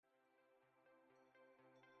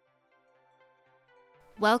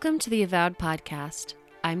Welcome to the Avowed Podcast.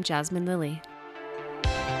 I'm Jasmine Lilly.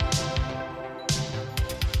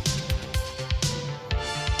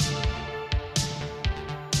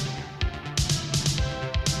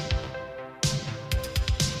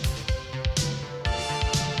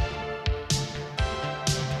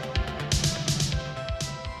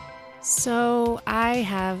 So I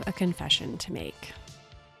have a confession to make.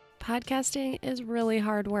 Podcasting is really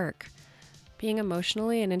hard work. Being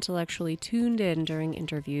emotionally and intellectually tuned in during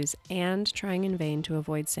interviews and trying in vain to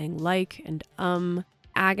avoid saying like and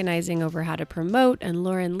agonizing over how to promote and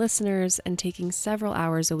lure in listeners, and taking several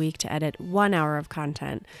hours a week to edit 1 hour of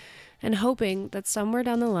content, and hoping that somewhere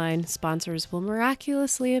down the line sponsors will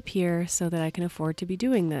miraculously appear so that I can afford to be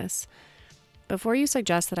doing this. Before you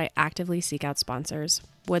suggest that I actively seek out sponsors,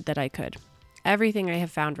 would that I could. Everything I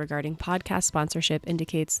have found regarding podcast sponsorship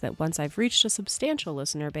indicates that once I've reached a substantial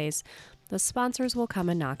listener base, the sponsors will come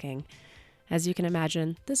a-knocking. As you can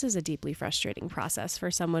imagine, this is a deeply frustrating process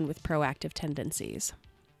for someone with proactive tendencies.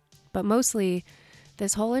 But mostly,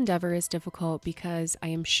 this whole endeavor is difficult because I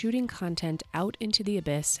am shooting content out into the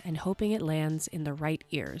abyss and hoping it lands in the right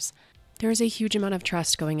ears. There is a huge amount of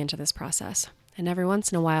trust going into this process. And every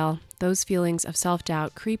once in a while, those feelings of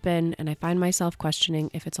self-doubt creep in and I find myself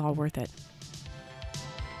questioning if it's all worth it.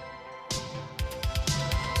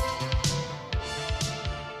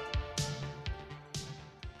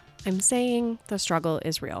 I'm saying the struggle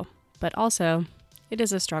is real, but also it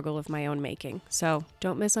is a struggle of my own making, so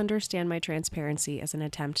don't misunderstand my transparency as an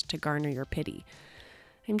attempt to garner your pity.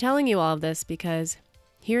 I'm telling you all of this because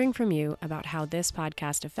hearing from you about how this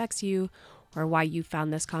podcast affects you or why you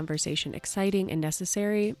found this conversation exciting and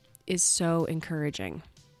necessary is so encouraging.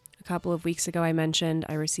 A couple of weeks ago, I mentioned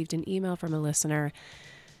I received an email from a listener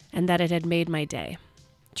and that it had made my day.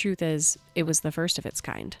 Truth is, it was the first of its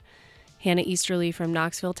kind. Hannah Easterly from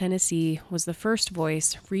Knoxville, Tennessee was the first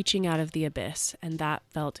voice reaching out of the abyss, and that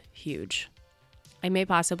felt huge. I may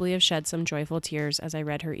possibly have shed some joyful tears as I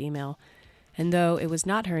read her email, and though it was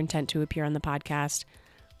not her intent to appear on the podcast,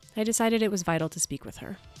 I decided it was vital to speak with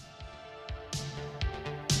her.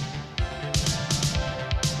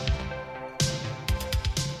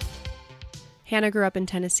 Hannah grew up in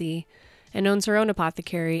Tennessee and owns her own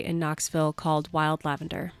apothecary in Knoxville called Wild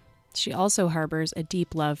Lavender. She also harbors a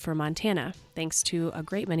deep love for Montana, thanks to a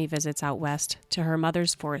great many visits out west to her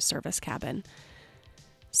mother's Forest Service cabin.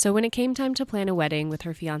 So when it came time to plan a wedding with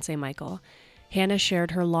her fiancé Michael, Hannah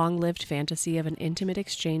shared her long-lived fantasy of an intimate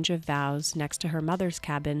exchange of vows next to her mother's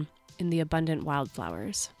cabin in the abundant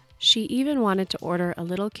wildflowers. She even wanted to order a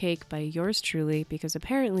little cake by yours truly because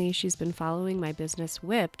apparently she's been following my business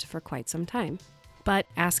Whipped for quite some time. But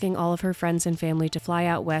asking all of her friends and family to fly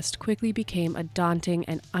out west quickly became a daunting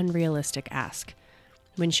and unrealistic ask.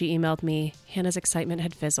 When she emailed me, Hannah's excitement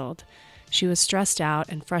had fizzled. She was stressed out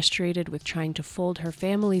and frustrated with trying to fold her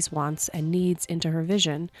family's wants and needs into her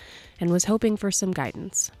vision, and was hoping for some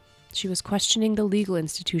guidance. She was questioning the legal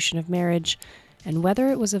institution of marriage and whether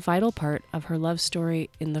it was a vital part of her love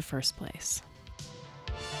story in the first place.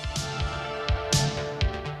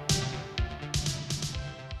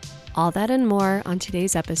 All that and more on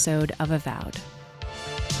today's episode of Avowed.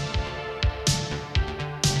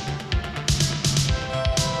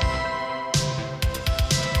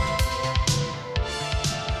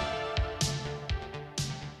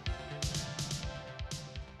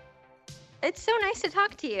 It's so nice to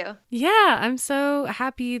talk to you. Yeah, I'm so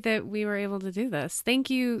happy that we were able to do this. Thank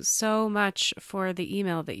you so much for the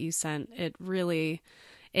email that you sent. It really...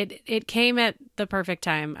 It came at the perfect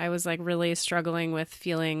time. I was like really struggling with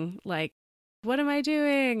feeling like, what am I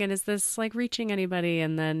doing? And is this like reaching anybody?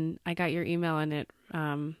 And then I got your email and it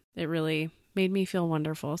really made me feel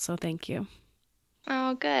wonderful. So thank you.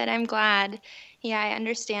 Oh, good. I'm glad. Yeah, I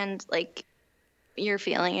understand like you're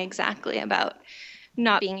feeling exactly about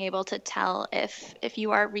not being able to tell if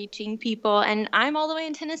you are reaching people. And I'm all the way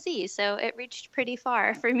in Tennessee, so it reached pretty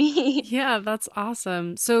far for me. Yeah, that's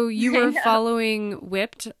awesome. So you were following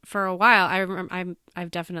Whipped for a while. I remember I've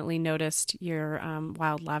definitely noticed your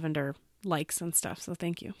Wild Lavender likes and stuff. So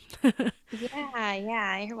thank you.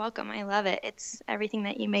 Yeah, you're welcome. I love it. It's everything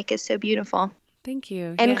that you make is so beautiful. Thank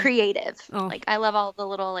you. And creative. Oh. Like I love all the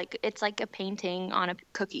little it's like a painting on a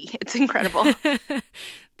cookie. It's incredible.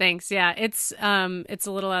 Thanks. Yeah, it's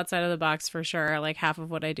a little outside of the box for sure. Like half of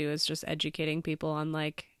what I do is just educating people on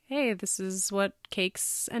like, hey, this is what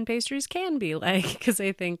cakes and pastries can be like, because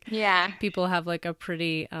I think people have like a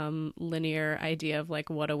pretty linear idea of like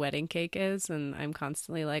what a wedding cake is, and I'm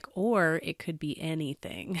constantly like, or it could be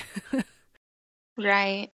anything.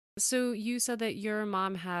 Right. So you said that your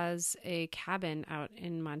mom has a cabin out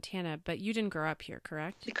in Montana, but you didn't grow up here,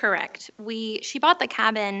 correct? Correct. She bought the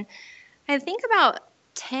cabin, I think about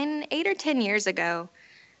 8 or 10 years ago.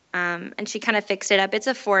 And she kind of fixed it up. It's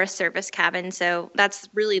a Forest Service cabin, so that's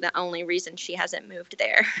really the only reason she hasn't moved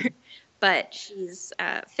there. But she's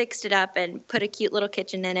fixed it up and put a cute little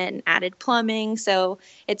kitchen in it and added plumbing. So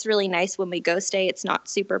it's really nice when we go stay. It's not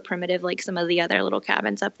super primitive like some of the other little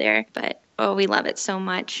cabins up there, but oh, we love it so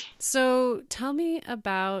much. So tell me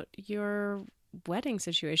about your wedding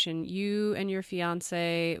situation. You and your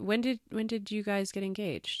fiance, when did you guys get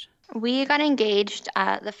engaged? We got engaged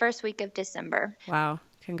the first week of December. Wow,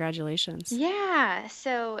 congratulations. Yeah,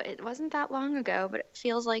 so it wasn't that long ago, but it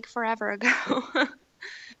feels like forever ago.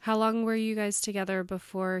 How long were you guys together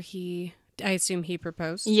before I assume he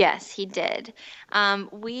proposed? Yes, he did.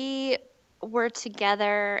 We were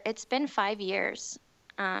together, it's been 5 years.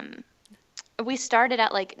 Um, we started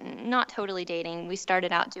out like not totally dating. We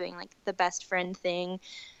started out doing like the best friend thing,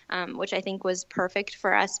 which I think was perfect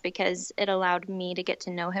for us because it allowed me to get to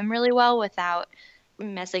know him really well without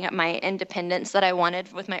messing up my independence that I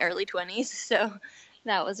wanted with my early 20s. So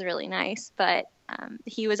that was really nice. But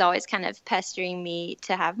he was always kind of pestering me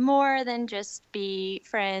to have more than just be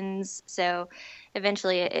friends. So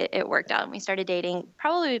eventually it worked out and we started dating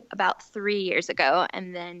probably about 3 years ago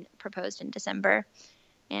and then proposed in December.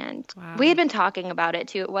 And Wow. we had been talking about it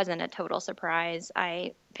too. It wasn't a total surprise.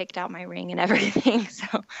 I picked out my ring and everything.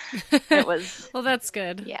 So it was, Well, that's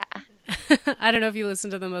good. yeah. I don't know if you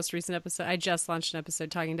listened to the most recent episode. I just launched an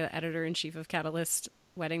episode talking to the editor-in-chief of Catalyst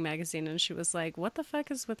Wedding Magazine, and she was like, what the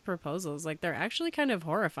fuck is with proposals? Like, they're actually kind of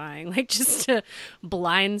horrifying. Like, just to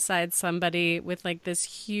blindside somebody with, like, this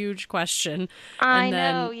huge question and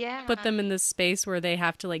then Yeah. put them in this space where they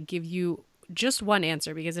have to, like, give you just one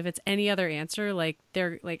answer, because if it's any other answer, like,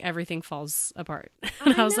 they're like everything falls apart.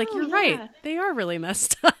 And I was like, you're right. They are really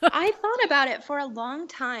messed up. I thought about it for a long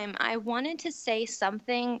time. I wanted to say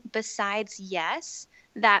something besides yes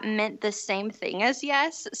that meant the same thing as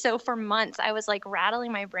yes. So for months, I was like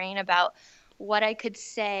rattling my brain about what I could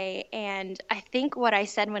say. And I think what I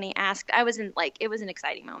said when he asked, I was in like, it was an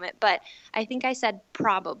exciting moment, but I think I said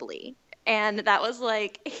probably. And that was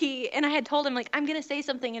like, and I had told him, like, I'm going to say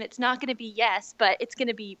something and it's not going to be yes, but it's going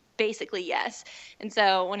to be basically yes. And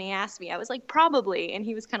so when he asked me, I was like, probably. And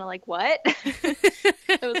he was kind of like, what?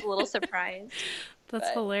 I was a little surprised. That's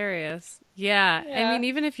But hilarious. Yeah. I yeah. mean,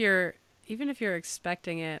 even if you're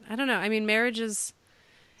expecting it, I don't know. I mean,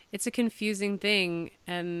 it's a confusing thing.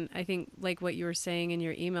 And I think, like what you were saying in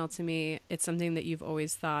your email to me, it's something that you've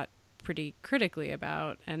always thought pretty critically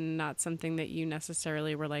about and not something that you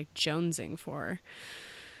necessarily were like jonesing for.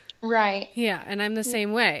 Right. Yeah. And I'm the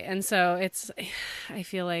same way. And so I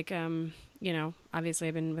feel like, obviously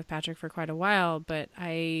I've been with Patrick for quite a while, but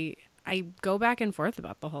I go back and forth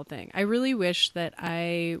about the whole thing. I really wish that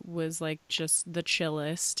I was like just the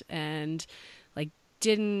chillest and like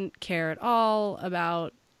didn't care at all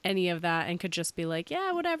about any of that and could just be like,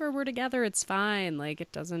 yeah, whatever, we're together, it's fine. Like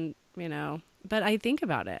it doesn't, but I think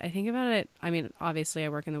about it. I mean, obviously I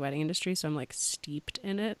work in the wedding industry, so I'm like steeped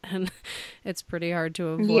in it and it's pretty hard to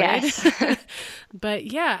avoid. Yes. But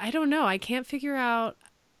yeah, I don't know. I can't figure out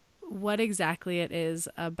what exactly it is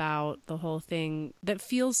about the whole thing that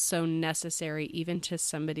feels so necessary, even to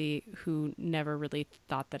somebody who never really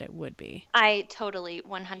thought that it would be. I totally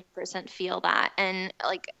 100% feel that. And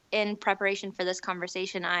like in preparation for this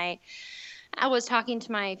conversation, I was talking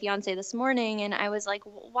to my fiance this morning and I was like,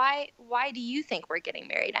 why do you think we're getting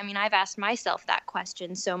married? I mean, I've asked myself that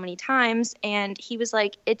question so many times. And he was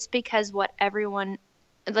like, it's because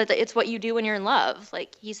it's what you do when you're in love.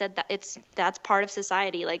 Like he said that that's part of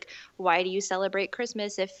society. Like, why do you celebrate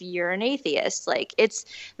Christmas if you're an atheist? Like it's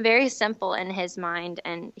very simple in his mind.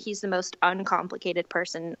 And he's the most uncomplicated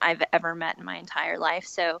person I've ever met in my entire life.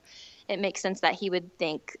 So it makes sense that he would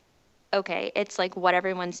think, okay, it's like what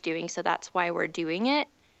everyone's doing, so that's why we're doing it.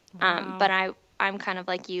 Wow. But I'm kind of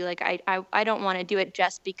like you, like I don't want to do it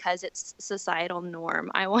just because it's societal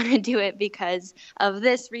norm. I want to do it because of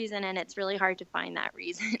this reason, and it's really hard to find that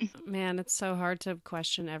reason. Man, it's so hard to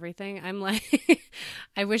question everything. I'm like,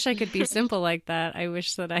 I wish I could be simple like that. I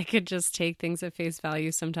wish that I could just take things at face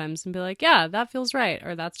value sometimes and be like, yeah, that feels right,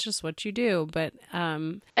 or that's just what you do. But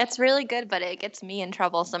It's really good, but it gets me in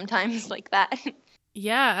trouble sometimes like that.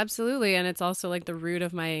 yeah, absolutely. And it's also like the root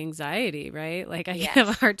of my anxiety, right? Like I Yes. have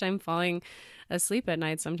a hard time falling asleep at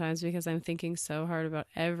night sometimes because I'm thinking so hard about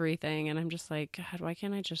everything. And I'm just like, God, why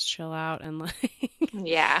can't I just chill out and like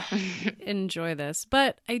Yeah. enjoy this?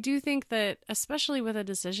 But I do think that especially with a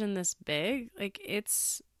decision this big, like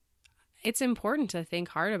it's important to think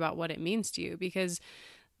hard about what it means to you, because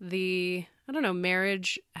I don't know,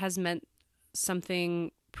 marriage has meant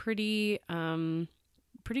something pretty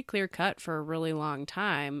clear cut for a really long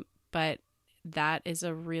time, but that is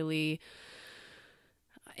a really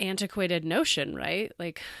antiquated notion, right?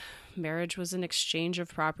 Like, marriage was an exchange of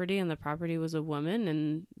property, and the property was a woman,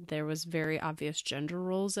 and there was very obvious gender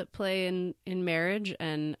roles at play in marriage,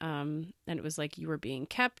 and it was like you were being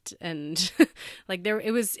kept, and like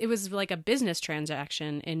it was like a business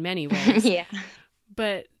transaction in many ways. Yeah.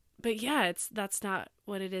 But yeah, that's not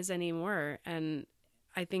what it is anymore, and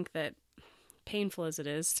I think that, painful as it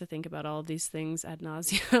is to think about all of these things ad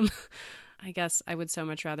nauseum, I guess I would so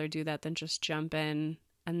much rather do that than just jump in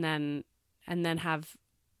and then have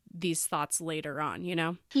these thoughts later on, you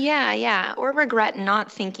know? Yeah. Or regret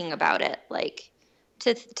not thinking about it. Like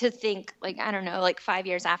to think, like, I don't know, like 5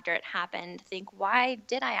 years after it happened, think, why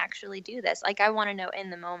did I actually do this? Like, I want to know in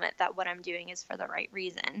the moment that what I'm doing is for the right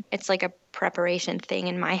reason. It's like a preparation thing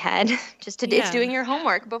in my head. It's doing your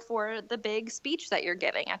homework before the big speech that you're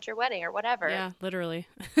giving at your wedding or whatever. Yeah, literally.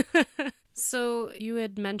 So you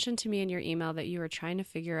had mentioned to me in your email that you were trying to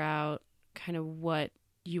figure out kind of what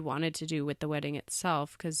you wanted to do with the wedding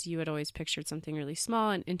itself, because you had always pictured something really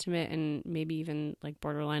small and intimate and maybe even like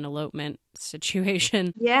borderline elopement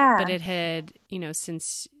situation. Yeah. But it had,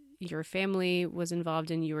 since your family was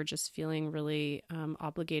involved and you were just feeling really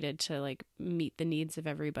obligated to like meet the needs of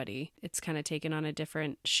everybody, it's kind of taken on a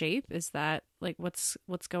different shape. Is that like what's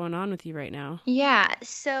going on with you right now? Yeah.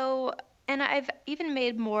 So, and I've even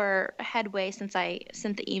made more headway since I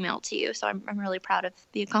sent the email to you. So I'm really proud of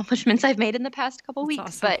the accomplishments I've made in the past couple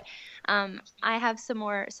weeks. Awesome. But I have some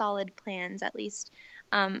more solid plans, at least.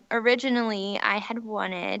 Originally, I had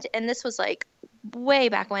wanted, and this was like way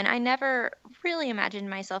back when, I never really imagined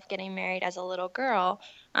myself getting married as a little girl,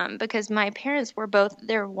 because my parents were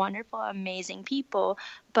they're wonderful, amazing people,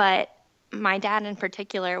 but my dad in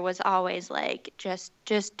particular was always like, just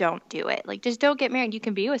don't do it. Like, just don't get married. You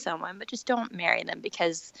can be with someone, but just don't marry them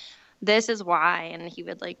because this is why. And he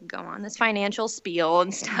would like go on this financial spiel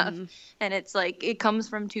and stuff. And it's like, it comes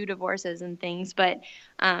from 2 divorces and things. But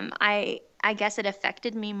I guess it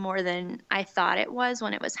affected me more than I thought it was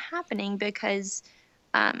when it was happening, because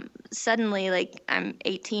suddenly, like, I'm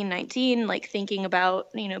 18, 19, like thinking about,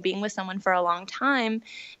 being with someone for a long time.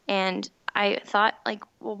 And I thought, like,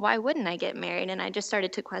 well, why wouldn't I get married? And I just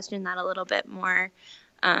started to question that a little bit more.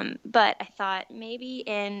 But I thought maybe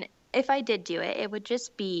if I did do it, it would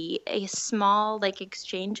just be a small, like,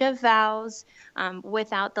 exchange of vows,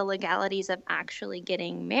 without the legalities of actually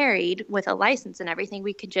getting married with a license and everything.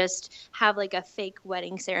 We could just have like a fake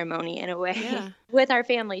wedding ceremony in a way with our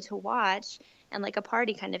family to watch, and like a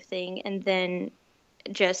party kind of thing. And then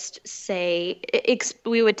just say,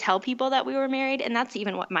 we would tell people that we were married. And that's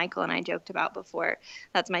even what Michael and I joked about before.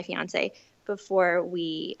 That's my fiance. Before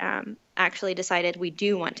we actually decided we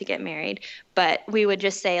do want to get married. But we would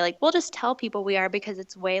just say, like, we'll just tell people we are, because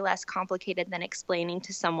it's way less complicated than explaining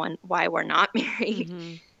to someone why we're not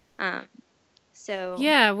married. So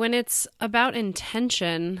yeah, when it's about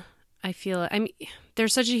intention, I feel,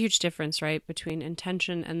 there's such a huge difference, right, between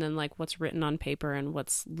intention and then like what's written on paper and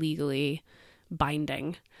what's legally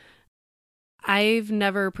binding. I've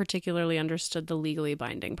never particularly understood the legally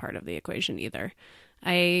binding part of the equation either.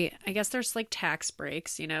 I guess there's like tax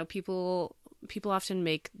breaks, people often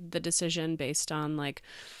make the decision based on like,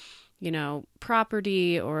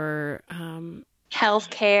 property or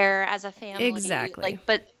healthcare as a family. Exactly. Like,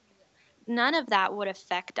 but none of that would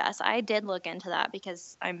affect us. I did look into that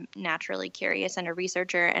because I'm naturally curious and a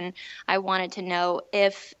researcher, and I wanted to know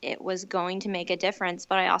if it was going to make a difference,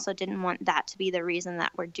 but I also didn't want that to be the reason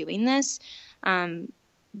that we're doing this.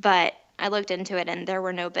 But I looked into it, and there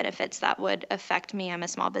were no benefits that would affect me. I'm a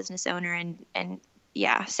small business owner, and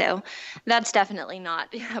yeah, so that's definitely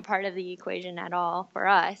not a part of the equation at all for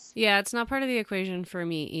us. Yeah, it's not part of the equation for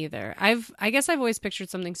me either. I guess I've always pictured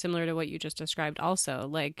something similar to what you just described also,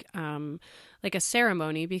 like a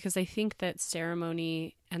ceremony, because I think that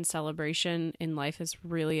ceremony and celebration in life is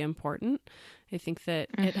really important. I think that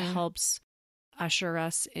it helps usher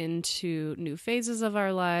us into new phases of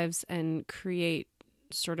our lives and create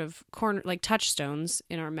sort of touchstones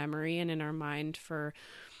in our memory and in our mind for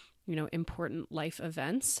important life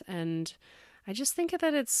events. And I just think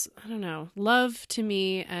that it's, I don't know, love to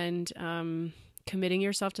me, and committing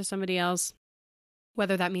yourself to somebody else,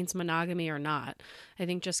 whether that means monogamy or not. I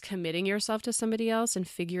think just committing yourself to somebody else and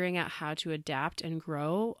figuring out how to adapt and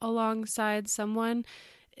grow alongside someone,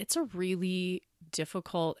 it's a really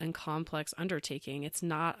difficult and complex undertaking. It's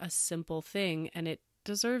not a simple thing, and it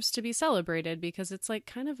deserves to be celebrated because it's like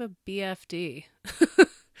kind of a BFD.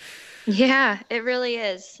 Yeah, it really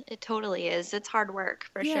is. It totally is. It's hard work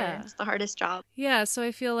for sure. Yeah. It's the hardest job. Yeah. So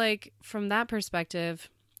I feel like from that perspective,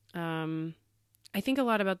 I think a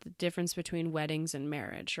lot about the difference between weddings and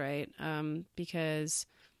marriage, right? Because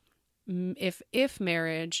if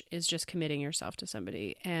marriage is just committing yourself to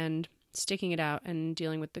somebody and sticking it out and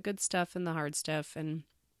dealing with the good stuff and the hard stuff and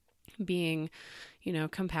being,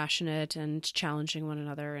 compassionate and challenging one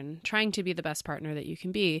another and trying to be the best partner that you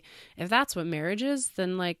can be, if that's what marriage is,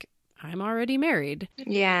 then like I'm already married.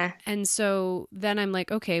 Yeah. And so then I'm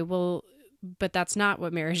like, okay, well, but that's not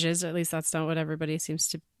what marriage is. Or at least that's not what everybody seems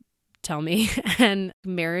to tell me. And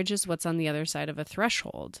marriage is what's on the other side of a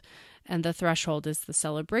threshold. And the threshold is the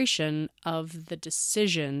celebration of the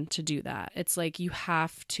decision to do that. It's like you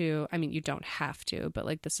have to, I mean, you don't have to, but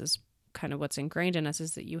like this is kind of what's ingrained in us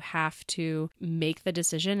is that you have to make the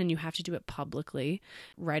decision and you have to do it publicly,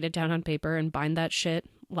 write it down on paper and bind that shit,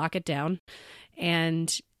 lock it down,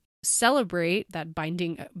 and celebrate that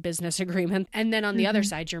binding business agreement. And then on the other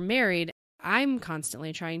side, you're married. I'm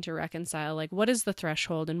constantly trying to reconcile, like, what is the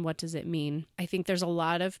threshold and what does it mean? I think there's a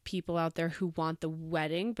lot of people out there who want the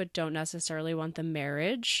wedding, but don't necessarily want the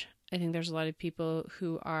marriage. I think there's a lot of people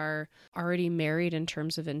who are already married in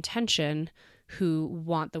terms of intention who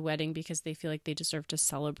want the wedding because they feel like they deserve to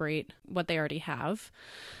celebrate what they already have.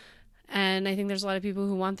 And I think there's a lot of people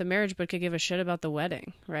who want the marriage but could give a shit about the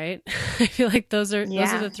wedding, right? I feel like those are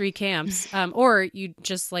the three camps. Or you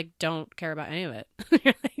just like don't care about any of it.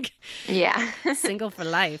 You're like, yeah, single for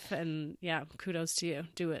life, and yeah, kudos to you.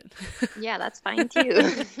 Do it. Yeah, that's fine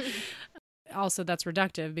too. Also, that's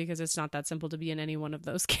reductive because it's not that simple to be in any one of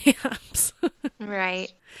those camps.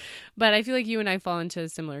 Right. But I feel like you and I fall into a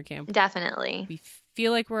similar camp. Definitely. We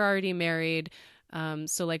feel like we're already married.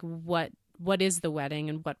 So like what is the wedding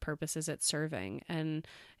and what purpose is it serving? And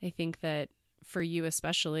I think that for you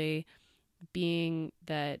especially, being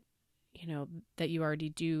that, that you already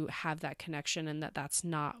do have that connection and that that's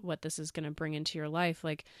not what this is going to bring into your life,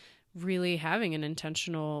 like really having an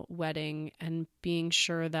intentional wedding and being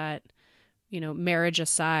sure that, marriage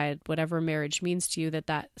aside, whatever marriage means to you,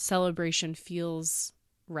 that celebration feels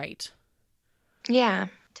right. Yeah.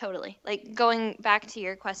 Totally. Like going back to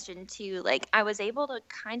your question too, like I was able to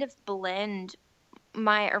kind of blend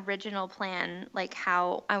my original plan, like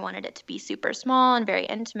how I wanted it to be super small and very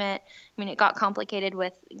intimate. I mean, it got complicated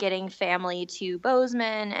with getting family to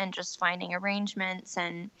Bozeman and just finding arrangements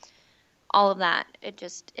and all of that.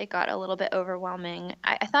 It got a little bit overwhelming.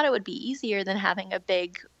 I thought it would be easier than having a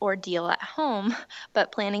big ordeal at home,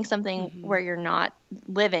 but planning something where you're not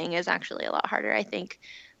living is actually a lot harder, I think.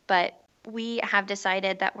 But we have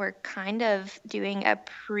decided that we're kind of doing a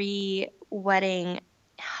pre-wedding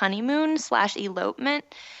honeymoon / elopement.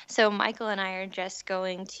 So Michael and I are just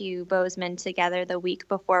going to Bozeman together the week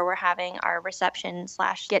before we're having our reception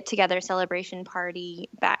 / get together celebration party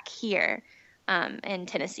back here in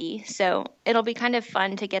Tennessee. So it'll be kind of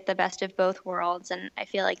fun to get the best of both worlds. And I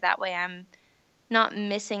feel like that way I'm not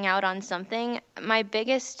missing out on something. My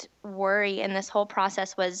biggest worry in this whole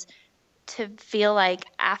process was to feel like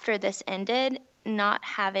after this ended, not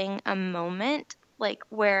having a moment like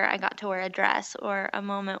where I got to wear a dress or a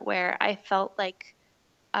moment where I felt like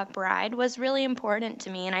a bride was really important to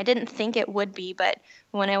me. And I didn't think it would be, but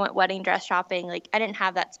when I went wedding dress shopping, like I didn't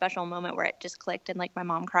have that special moment where it just clicked and like my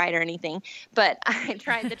mom cried or anything, but I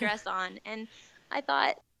tried the dress on and I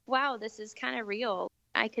thought, wow, this is kind of real.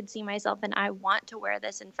 I could see myself and I want to wear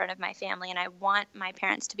this in front of my family and I want my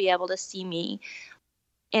parents to be able to see me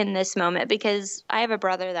in this moment because I have a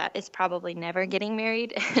brother that is probably never getting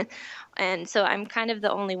married. And so I'm kind of the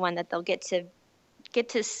only one that they'll get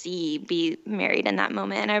to see be married in that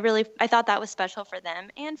moment. And I thought that was special for them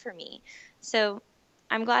and for me. So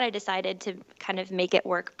I'm glad I decided to kind of make it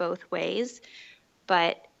work both ways.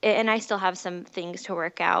 And I still have some things to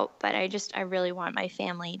work out, but I really want my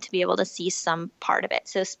family to be able to see some part of it.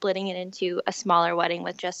 So splitting it into a smaller wedding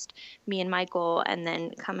with just me and Michael and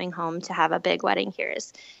then coming home to have a big wedding here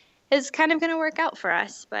is kind of going to work out for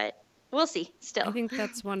us, but we'll see still. I think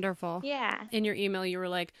that's wonderful. Yeah. In your email, you were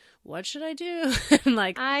like, what should I do? And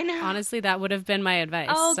like, I know. Honestly, that would have been my advice.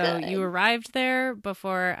 Oh, so good. You arrived there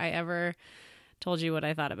before I ever told you what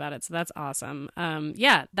I thought about it. So that's awesome.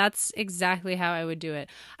 Yeah, that's exactly how I would do it.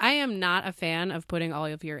 I am not a fan of putting all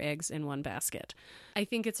of your eggs in one basket. I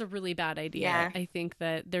think it's a really bad idea. Yeah. I think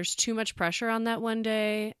that there's too much pressure on that one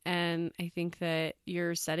day. And I think that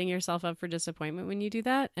you're setting yourself up for disappointment when you do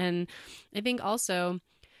that. And I think also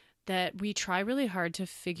that we try really hard to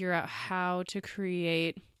figure out how to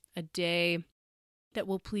create a day that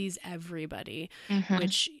will please everybody,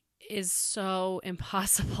 which is so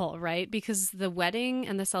impossible, right? Because the wedding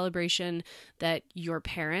and the celebration that your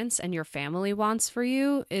parents and your family wants for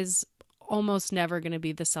you is almost never going to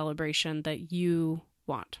be the celebration that you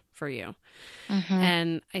want for you.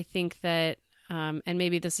 And I think that, and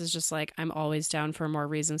maybe this is just like, I'm always down for more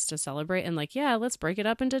reasons to celebrate and like, yeah, let's break it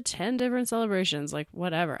up into 10 different celebrations. Like,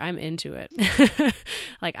 whatever, I'm into it.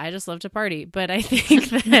 Like, I just love to party. But I think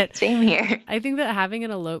that Same here. I think that having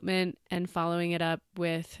an elopement and following it up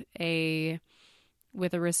with a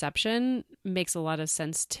reception makes a lot of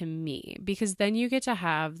sense to me, because then you get to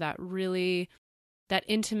have that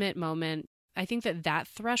intimate moment. I think that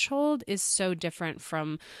threshold is so different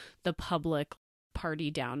from the public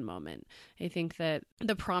party down moment. I think that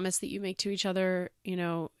the promise that you make to each other,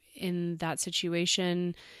 in that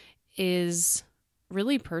situation is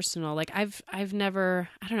really personal. Like I've never,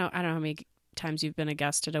 I don't know how many times you've been a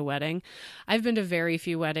guest at a wedding. I've been to very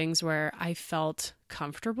few weddings where I felt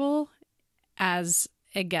comfortable as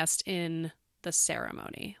a guest in the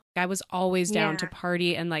ceremony. I was always down to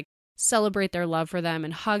party and like celebrate their love for them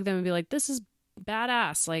and hug them and be like, this is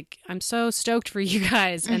badass. Like, I'm so stoked for you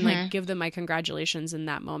guys, and like give them my congratulations in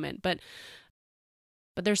that moment. But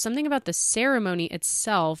there's something about the ceremony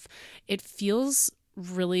itself. It feels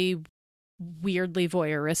really weirdly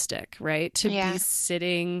voyeuristic, right? To be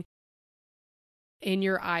sitting in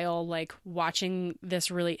your aisle, like watching this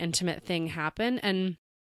really intimate thing happen. And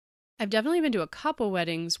I've definitely been to a couple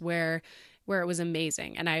weddings where it was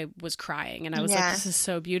amazing and I was crying and I was like, this is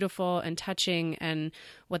so beautiful and touching, and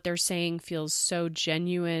what they're saying feels so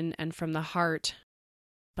genuine and from the heart.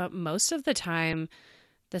 But most of the time,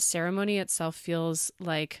 the ceremony itself feels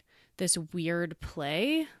like this weird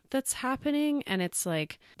play that's happening, and it's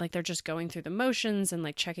like they're just going through the motions and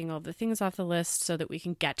like checking all the things off the list so that we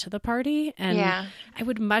can get to the party. And I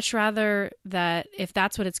would much rather that, if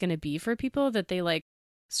that's what it's going to be for people, that they like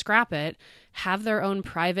scrap it, have their own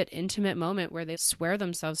private, intimate moment where they swear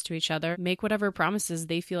themselves to each other, make whatever promises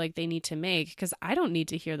they feel like they need to make, because I don't need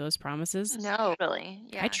to hear those promises. No, really.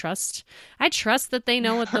 Yeah. I trust that they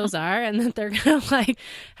know what those are and that they're going to like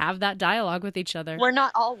have that dialogue with each other. We're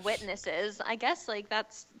not all witnesses. I guess like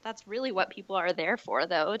that's really what people are there for,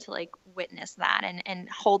 though, to like witness that and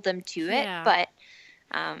hold them to it. But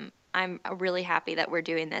I'm really happy that we're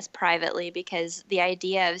doing this privately, because the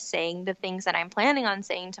idea of saying the things that I'm planning on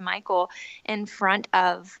saying to Michael in front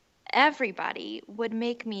of everybody would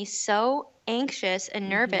make me so anxious and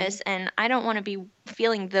nervous. And I don't want to be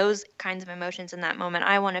feeling those kinds of emotions in that moment.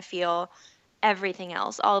 I want to feel everything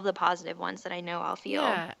else, all of the positive ones that I know I'll feel.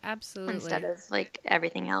 Yeah, absolutely. Instead of like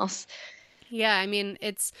everything else. Yeah, I mean,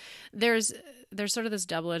 there's sort of this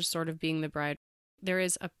double-edged sword of being the bride. There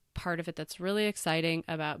is a part of it that's really exciting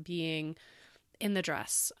about being in the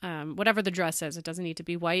dress, whatever the dress is. It doesn't need to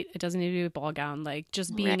be white, it doesn't need to be a ball gown, like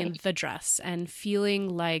just being in the dress and feeling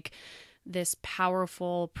like this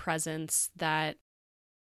powerful presence that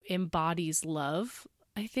embodies love.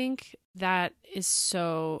 I think that is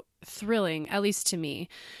so thrilling, at least to me.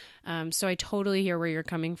 So I totally hear where you're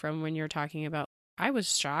coming from when you're talking about, I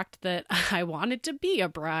was shocked that I wanted to be a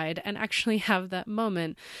bride and actually have that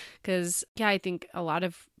moment, because I think a lot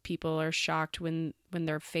of people are shocked when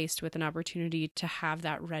they're faced with an opportunity to have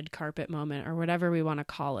that red carpet moment, or whatever we want to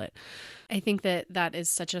call it. I think that is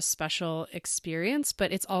such a special experience,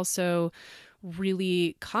 but it's also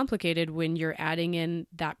really complicated when you're adding in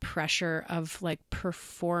that pressure of like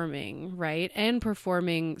performing, right? And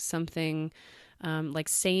performing something like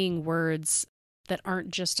saying words that aren't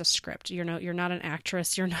just a script. You're not an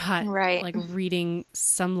actress. You're not like reading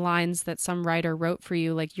some lines that some writer wrote for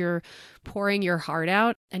you. Like, you're pouring your heart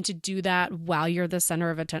out, and to do that while you're the center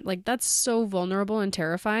of attention, like, that's so vulnerable and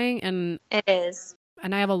terrifying. And it is.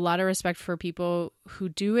 And I have a lot of respect for people who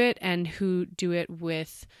do it and who do it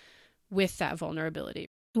with that vulnerability.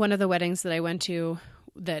 One of the weddings that I went to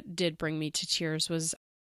that did bring me to tears was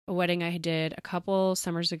a wedding I did a couple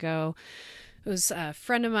summers ago. It was a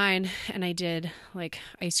friend of mine, and I did like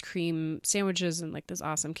ice cream sandwiches and like this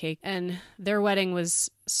awesome cake. And their wedding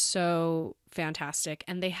was so fantastic,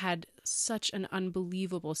 and they had such an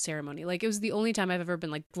unbelievable ceremony. Like, it was the only time I've ever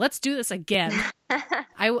been like, let's do this again.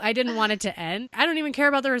 I didn't want it to end. I don't even care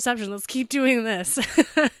about the reception. Let's keep doing this.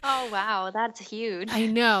 Oh, wow. That's huge. I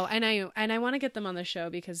know. And I want to get them on the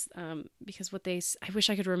show because what I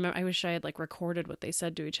wish I could remember. I wish I had like recorded what they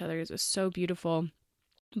said to each other. It was so beautiful.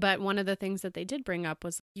 But one of the things that they did bring up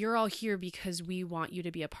was, you're all here because we want you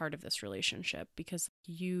to be a part of this relationship, because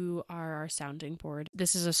you are our sounding board.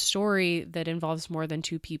 This is a story that involves more than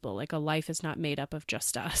two people. Like, a life is not made up of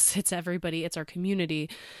just us. It's everybody. It's our community.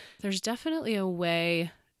 There's definitely a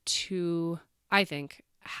way to, I think,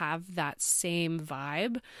 have that same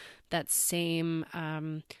vibe, that same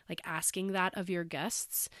like asking that of your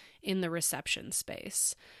guests in the reception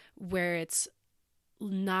space, where it's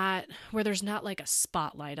not, where there's not like a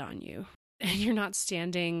spotlight on you and you're not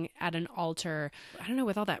standing at an altar, I don't know,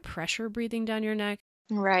 with all that pressure breathing down your neck.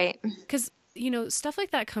 Right. Because, you know, stuff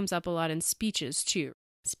like that comes up a lot in speeches too.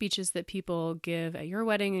 Speeches that people give at your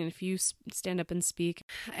wedding, and if you stand up and speak.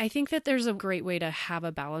 I think that there's a great way to have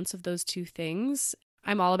a balance of those two things.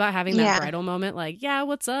 I'm all about having that bridal moment, like, yeah,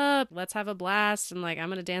 what's up? Let's have a blast. And like, I'm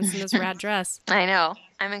going to dance in this rat dress. I know.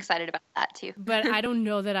 I'm excited about that too. But I don't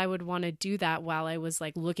know that I would want to do that while I was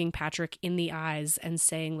like looking Patrick in the eyes and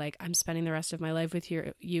saying like, I'm spending the rest of my life with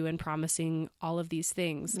you and promising all of these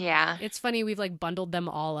things. Yeah. It's funny. We've like bundled them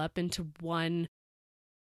all up into one,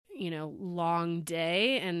 you know, long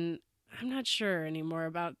day. And I'm not sure anymore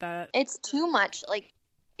about that. It's too much. Like,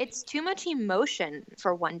 it's too much emotion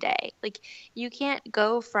for one day. Like, you can't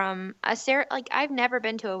go from like, I've never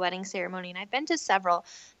been to a wedding ceremony, and I've been to several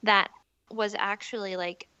that was actually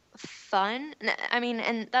like fun. I mean,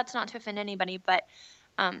 and that's not to offend anybody, but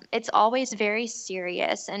it's always very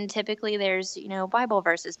serious. And typically there's, you know, Bible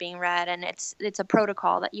verses being read, and it's a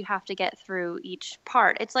protocol that you have to get through each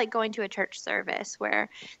part. It's like going to a church service where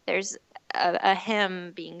there's a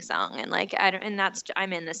hymn being sung, and like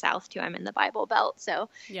I'm in the South too. I'm in the Bible Belt, so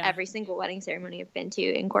every single wedding ceremony I've been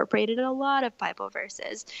to incorporated a lot of Bible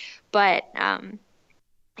verses. But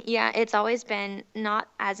yeah, it's always been not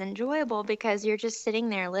as enjoyable because you're just sitting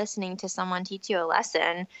there listening to someone teach you a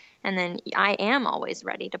lesson, and then I am always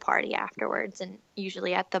ready to party afterwards. And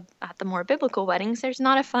usually at the more biblical weddings, there's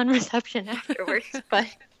not a fun reception afterwards, but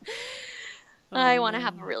I want to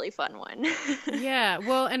have a really fun one. Yeah,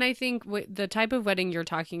 well, and I think the type of wedding you're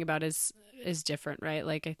talking about is different, right?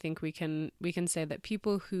 Like, I think we can say that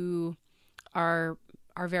people who are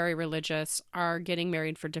very religious are getting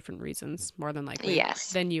married for different reasons, more than likely,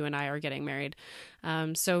 than you and I are getting married.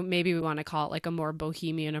 So maybe we want to call it like a more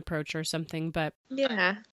bohemian approach or something. But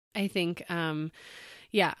yeah, I think,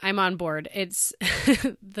 yeah, I'm on board. It's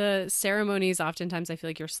the ceremonies. Oftentimes I feel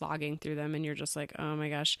like you're slogging through them and you're just like, oh my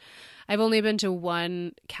gosh. I've only been to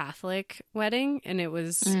one Catholic wedding, and it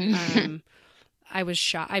was, I was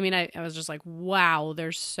shocked. I mean, I was just like, wow,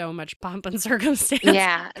 there's so much pomp and circumstance.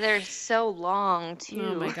 Yeah, they're so long too.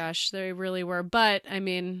 Oh my gosh, they really were. But I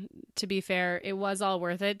mean, to be fair, it was all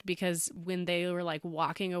worth it, because when they were like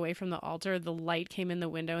walking away from the altar, the light came in the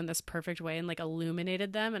window in this perfect way and like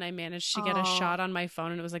illuminated them. And I managed to get a shot on my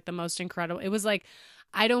phone, and it was like the most incredible. It was like,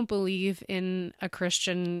 I don't believe in a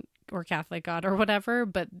Christian or Catholic God or whatever,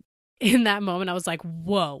 but in that moment I was like,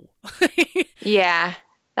 whoa. Yeah.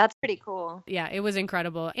 That's pretty cool. Yeah, it was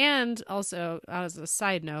incredible. And also, as a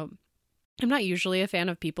side note, I'm not usually a fan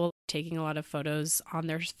of people taking a lot of photos on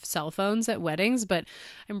their cell phones at weddings, but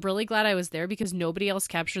I'm really glad I was there because nobody else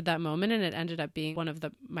captured that moment, and it ended up being one of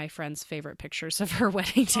my friend's favorite pictures of her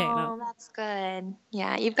wedding day. Oh, that's good.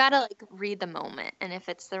 Yeah, you've got to like read the moment, and if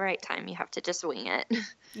it's the right time, you have to just wing it.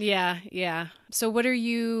 Yeah, yeah. So what are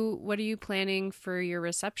you planning for your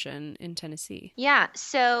reception in Tennessee? Yeah,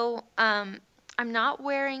 so I'm not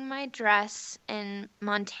wearing my dress in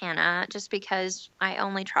Montana just because I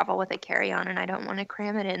only travel with a carry-on and I don't want to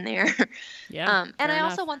cram it in there. Yeah. And I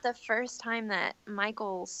also want the first time that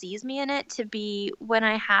Michael sees me in it to be when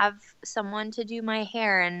I have someone to do my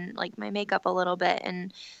hair and like my makeup a little bit.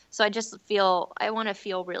 And so I want to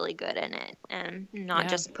feel really good in it and not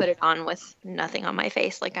just put it on with nothing on my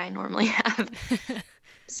face like I normally have.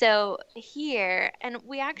 So here, and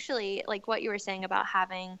we actually, like what you were saying about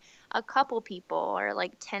having a couple people or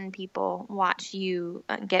like 10 people watch you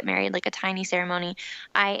get married, like a tiny ceremony.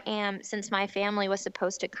 Since my family was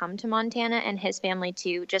supposed to come to Montana and his family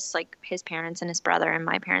too, just like his parents and his brother and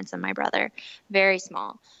my parents and my brother, very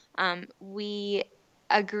small. We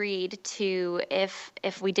agreed to,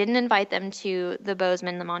 if we didn't invite them to the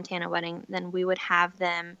Bozeman, the Montana wedding, then we would have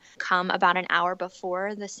them come about an hour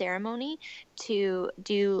before the ceremony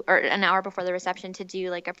or an hour before the reception to do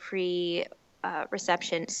like a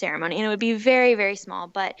reception ceremony, and it would be very, very small,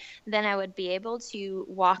 but then I would be able to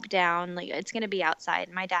walk down, like it's going to be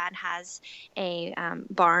outside. My dad has a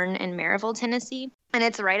barn in Maryville, Tennessee, and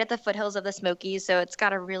it's right at the foothills of the Smokies, so it's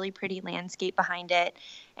got a really pretty landscape behind it,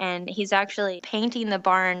 and he's actually painting the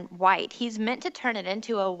barn white. He's meant to turn it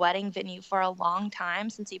into a wedding venue for a long time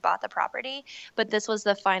since he bought the property, but this was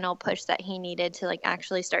the final push that he needed to like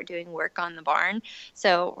actually start doing work on the barn.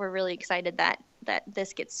 So we're really excited that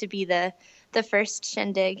this gets to be the first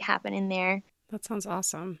shindig happening there. That sounds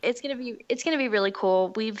awesome. It's gonna be really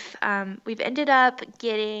cool. We've ended up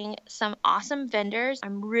getting some awesome vendors.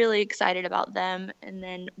 I'm really excited about them. And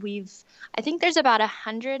then I think there's about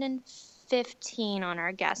 115 on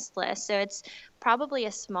our guest list. So it's probably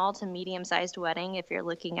a small to medium sized wedding if you're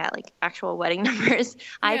looking at like actual wedding numbers.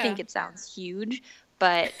 I Yeah. think it sounds huge,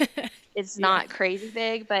 but it's Yeah. not crazy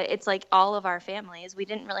big, but it's like all of our families. We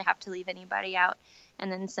didn't really have to leave anybody out.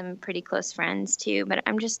 And then some pretty close friends too. But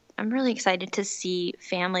I'm really excited to see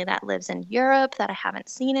family that lives in Europe that I haven't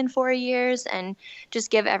seen in 4 years, and just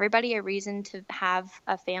give everybody a reason to have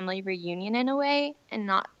a family reunion in a way, and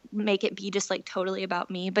not make it be just like totally about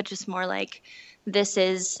me, but just more like this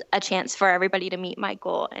is a chance for everybody to meet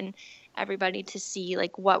Michael and everybody to see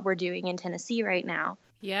like what we're doing in Tennessee right now.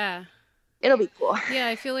 Yeah. It'll be cool. Yeah,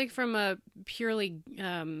 I feel like from a purely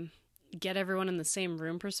get everyone in the same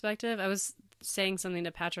room perspective, I was saying something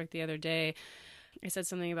to Patrick the other day. I said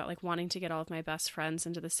something about like wanting to get all of my best friends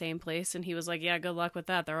into the same place, and he was like, yeah, good luck with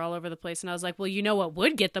that, they're all over the place. And I was like, well, you know what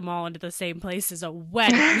would get them all into the same place is a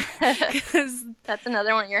wedding. That's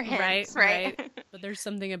another one of your hints, right? But there's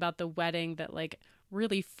something about the wedding that like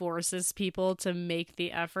really forces people to make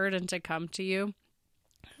the effort and to come to you.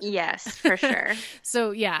 Yes, for sure.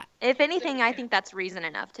 So yeah, If anything, I think that's reason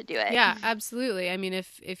enough to do it. yeah, absolutely. I mean,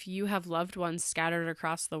 if you have loved ones scattered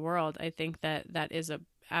across the world, I think that is a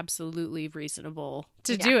absolutely reasonable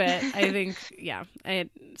to do it. I think, yeah, it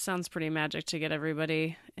sounds pretty magic to get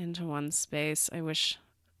everybody into one space. I wish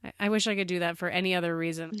I could do that for any other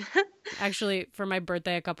reason. Actually, for my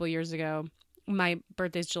birthday a couple years ago, my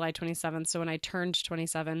birthday's July 27th, so when I turned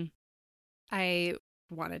 27, I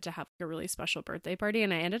wanted to have a really special birthday party,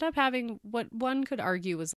 and I ended up having what one could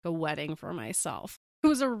argue was a wedding for myself. It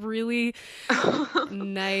was a really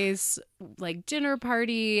nice like dinner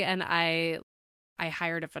party, and I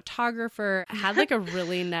hired a photographer. I had like a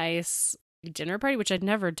really nice dinner party, which I'd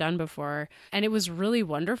never done before, and it was really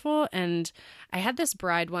wonderful. And I had this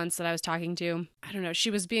bride once that I was talking to. I don't know, she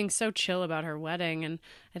was being so chill about her wedding, and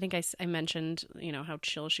I think I mentioned, you know, how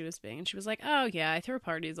chill she was being, and she was like, oh yeah, I throw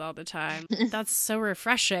parties all the time. That's so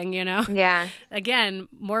refreshing, you know? Yeah. Again,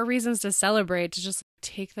 more reasons to celebrate, to just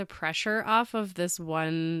take the pressure off of this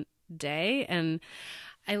one day. And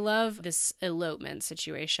I love this elopement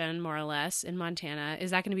situation, more or less, in Montana.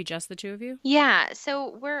 Is that going to be just the two of you? Yeah,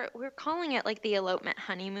 so we're calling it like the elopement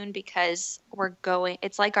honeymoon because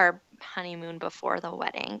it's like our honeymoon before the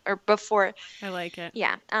wedding, or before. I like it.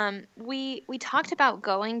 Yeah. We talked about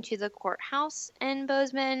going to the courthouse in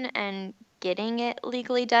Bozeman and getting it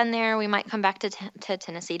legally done there. We might come back to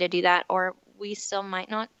Tennessee to do that, or we still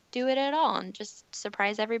might not do it at all and just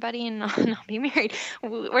surprise everybody and not be married.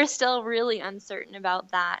 We're still really uncertain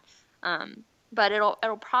about that. But it'll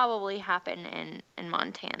probably happen in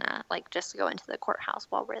Montana, like just go into the courthouse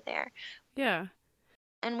while we're there. Yeah.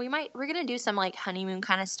 And we're gonna do some like honeymoon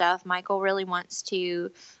kind of stuff. Michael really wants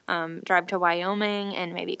to drive to Wyoming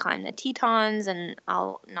and maybe climb the Tetons, and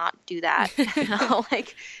I'll not do that. I'll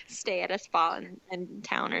like stay at a spa in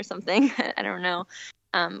town or something. I don't know.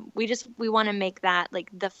 We want to make that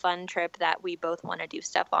like the fun trip that we both want to do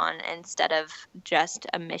stuff on, instead of just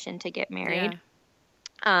a mission to get married. Yeah.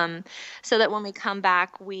 So that when we come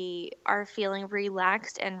back, we are feeling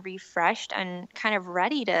relaxed and refreshed and kind of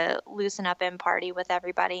ready to loosen up and party with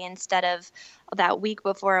everybody, instead of that week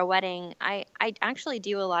before a wedding. I actually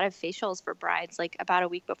do a lot of facials for brides, like about a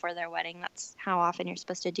week before their wedding. That's how often you're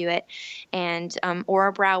supposed to do it. And,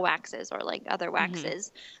 or brow waxes or like other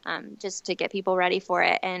waxes, just to get people ready for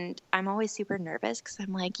it. And I'm always super nervous because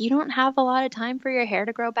I'm like, you don't have a lot of time for your hair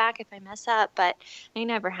to grow back if I mess up, but I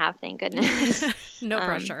never have, thank goodness. No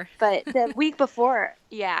pressure. But the week before,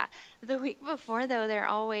 though, they're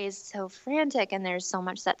always so frantic and there's so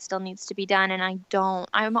much that still needs to be done. And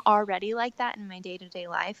I'm already like that in my day-to-day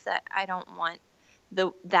life, that I don't want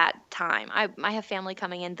that time. I have family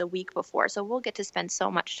coming in the week before, so we'll get to spend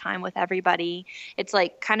so much time with everybody. It's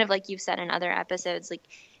like kind of like you've said in other episodes, like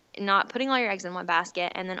not putting all your eggs in one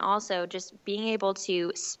basket, and then also just being able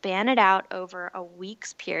to span it out over a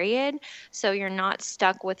week's period, so you're not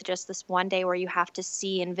stuck with just this one day where you have to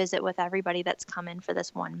see and visit with everybody that's come in for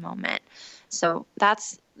this one moment. So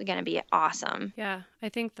that's going to be awesome. Yeah, I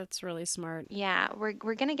think that's really smart. Yeah, we're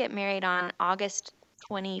going to get married on August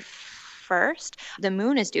 21st. The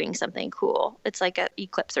moon is doing something cool. It's like an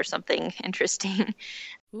eclipse or something interesting.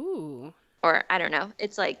 Ooh. Or I don't know.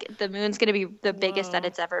 It's like the moon's going to be the biggest that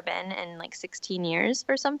it's ever been in like 16 years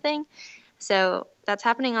or something. So that's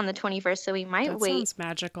happening on the 21st. So we might wait. That sounds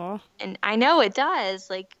magical. And I know it does.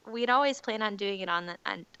 Like we'd always plan on doing it on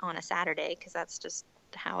a Saturday, because that's just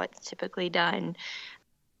how it's typically done.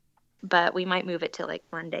 but we might move it to like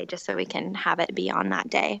Monday just so we can have it be on that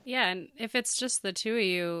day. Yeah, and if it's just the two of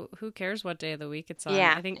you, who cares what day of the week it's on?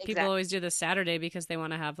 Yeah, I think people exactly. always do the Saturday because they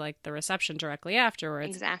want to have like the reception directly afterwards.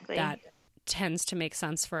 Exactly. That tends to make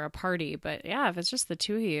sense for a party. But yeah, if it's just the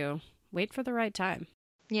two of you, wait for the right time.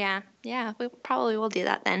 Yeah, we probably will do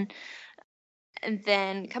that then. And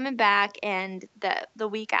then coming back, and the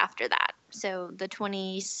week after that, so the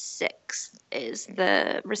 26th is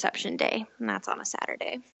the reception day, and that's on a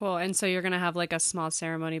Saturday. Cool. And so you're going to have like a small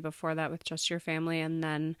ceremony before that with just your family and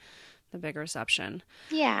then the big reception.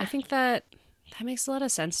 Yeah. I think that makes a lot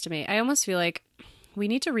of sense to me. I almost feel like we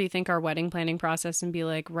need to rethink our wedding planning process and be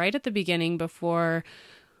like right at the beginning before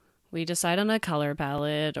we decide on a color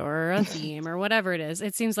palette or a theme or whatever it is.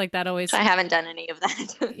 It seems like that always... I haven't done any of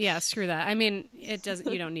that. Yeah, screw that. I mean, it doesn't.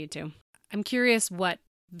 You don't need to. I'm curious what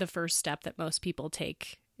the first step that most people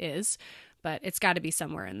take is, but it's got to be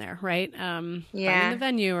somewhere in there, right? Yeah. Finding the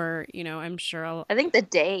venue, or I'm sure I think the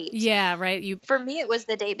date. Yeah, right. For me, it was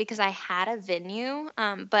the date because I had a venue,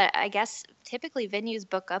 but I guess typically venues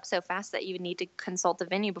book up so fast that you need to consult the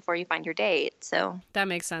venue before you find your date. So that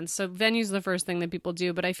makes sense. So venue's the first thing that people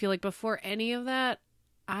do, but I feel like before any of that,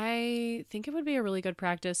 I think it would be a really good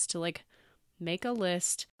practice to like make a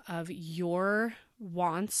list of your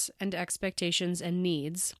wants and expectations and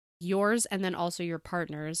needs, yours and then also your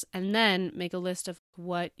partner's, and then make a list of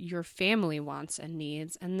what your family wants and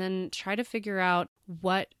needs, and then try to figure out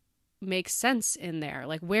what makes sense in there.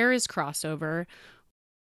 Like, where is crossover?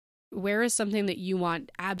 Where is something that you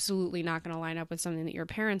want absolutely not going to line up with something that your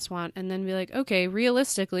parents want? And then be like, okay,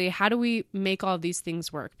 realistically, how do we make all of these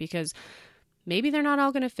things work? Because maybe they're not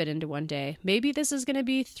all going to fit into one day. Maybe this is going to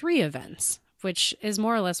be 3 events, which is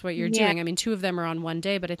more or less what you're doing. I mean, 2 of them are on one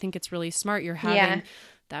day, but I think it's really smart. You're having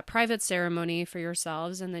that private ceremony for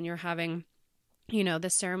yourselves, and then you're having, the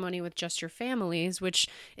ceremony with just your families, which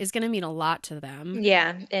is going to mean a lot to them.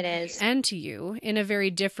 Yeah, it is. And to you in a very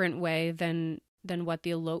different way than what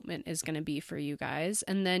the elopement is going to be for you guys.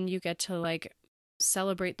 And then you get to like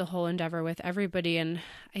celebrate the whole endeavor with everybody. And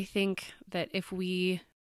I think that if we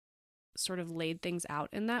sort of laid things out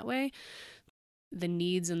in that way, the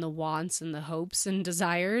needs and the wants and the hopes and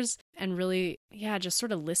desires, and really, just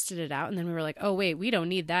sort of listed it out. And then we were like, oh, wait, we don't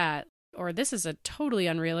need that. Or this is a totally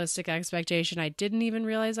unrealistic expectation I didn't even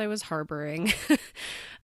realize I was harboring.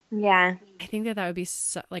 Yeah. I think that would be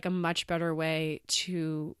like a much better way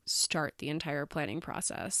to start the entire planning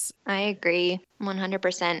process. I agree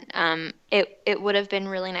 100%. It would have been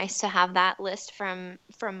really nice to have that list from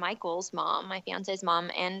Michael's mom, my fiance's mom,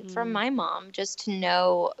 and from my mom, just to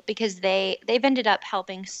know, because they've ended up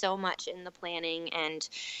helping so much in the planning and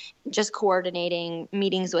just coordinating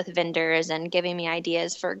meetings with vendors and giving me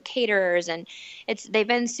ideas for caterers, and they've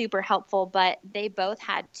been super helpful, but they both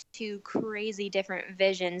had 2 crazy different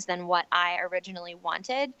visions than what I originally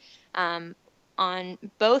wanted. On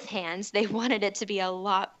both hands, they wanted it to be a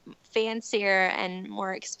lot fancier and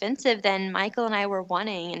more expensive than Michael and I were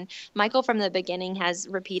wanting. And Michael from the beginning has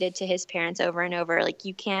repeated to his parents over and over, like,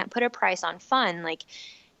 you can't put a price on fun, like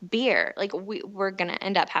beer. Like, we're going to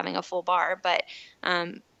end up having a full bar, but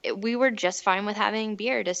we were just fine with having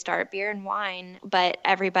beer to start, beer and wine. But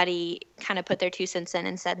everybody kind of put their 2 cents in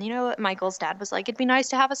and said, what, Michael's dad was like, it'd be nice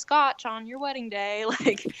to have a scotch on your wedding day.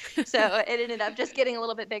 Like, so it ended up just getting a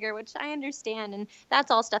little bit bigger, which I understand. And that's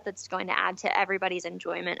all stuff that's going to add to everybody's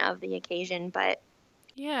enjoyment of the occasion. But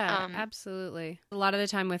yeah, absolutely. A lot of the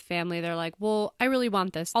time with family, they're like, well, I really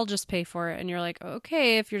want this. I'll just pay for it. And you're like,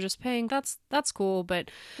 okay, if you're just paying, that's cool.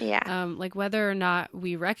 But like whether or not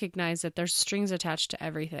we recognize that there's strings attached to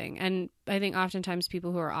everything. And I think oftentimes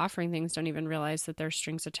people who are offering things don't even realize that there's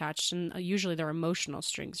strings attached. And usually they're emotional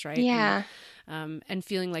strings, right? Yeah. And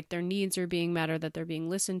feeling like their needs are being met or that they're being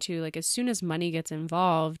listened to. Like as soon as money gets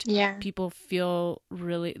involved, people feel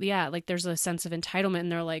really, like there's a sense of entitlement,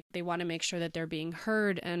 and they're like, they want to make sure that they're being heard.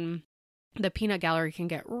 And the peanut gallery can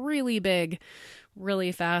get really big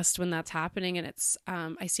really fast when that's happening. And it's,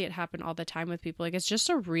 I see it happen all the time with people. Like it's just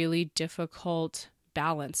a really difficult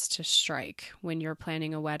balance to strike when you're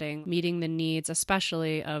planning a wedding, meeting the needs,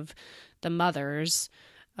 especially of the mothers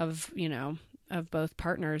of, of both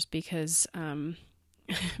partners, because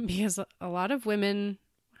because a lot of women,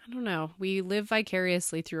 I don't know, we live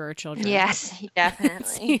vicariously through our children. Yes, definitely. It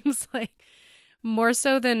seems like more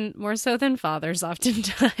so than fathers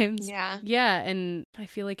oftentimes. Yeah, and I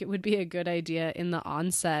feel like it would be a good idea in the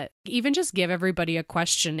onset, even just give everybody a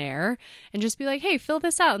questionnaire and just be like, hey, fill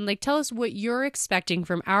this out and like tell us what you're expecting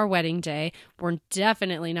from our wedding day. We're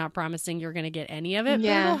definitely not promising you're going to get any of it, but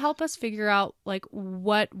it'll help us figure out like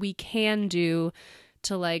what we can do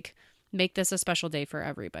to like make this a special day for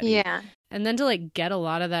everybody. Yeah. And then to like get a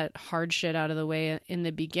lot of that hard shit out of the way in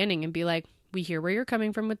the beginning and be like, we hear where you're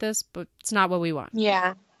coming from with this, but it's not what we want.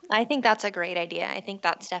 Yeah. I think that's a great idea. I think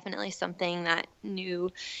that's definitely something that new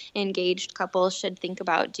engaged couples should think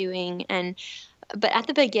about doing. But at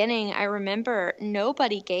the beginning, I remember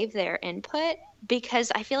nobody gave their input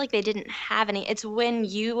because I feel like they didn't have any. It's when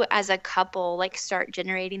you as a couple like start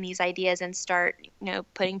generating these ideas and start,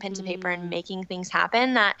 putting pen to paper and making things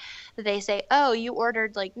happen that they say, "Oh, you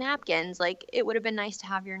ordered like napkins. Like it would have been nice to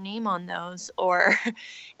have your name on those." Or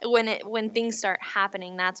when things start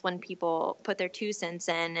happening, that's when people put their 2 cents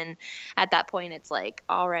in, and at that point it's like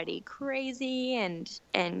already crazy,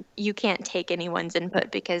 and you can't take anyone's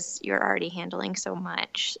input because you're already handling so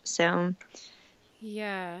much. So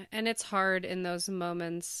yeah, and it's hard in those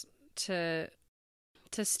moments to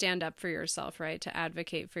stand up for yourself, right? To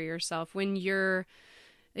advocate for yourself when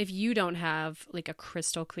if you don't have like a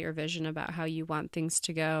crystal clear vision about how you want things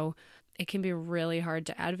to go. It can be really hard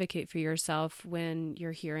to advocate for yourself when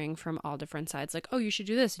you're hearing from all different sides, like, oh, you should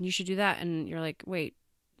do this and you should do that. And you're like, wait,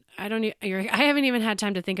 I haven't even had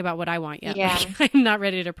time to think about what I want yet. Yeah. Like, I'm not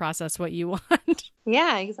ready to process what you want.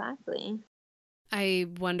 Yeah, exactly. I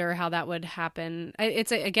wonder how that would happen.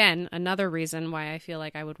 It's, again, another reason why I feel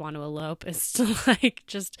like I would want to elope is to like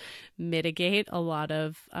just mitigate a lot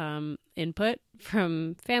of input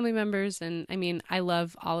from family members. And I mean, I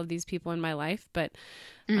love all of these people in my life, but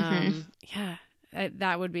yeah,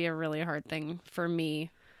 that would be a really hard thing for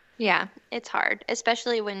me. Yeah, it's hard,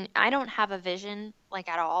 especially when I don't have a vision like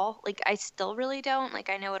at all. Like I still really don't.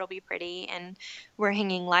 Like I know it'll be pretty and we're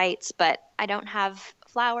hanging lights, but I don't have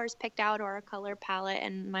flowers picked out or a color palette,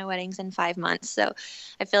 and my wedding's in 5 months. So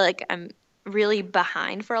I feel like I'm really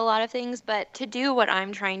behind for a lot of things, but to do what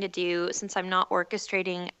I'm trying to do, since I'm not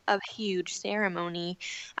orchestrating a huge ceremony,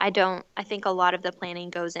 I think a lot of the planning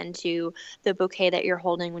goes into the bouquet that you're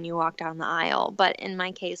holding when you walk down the aisle. But in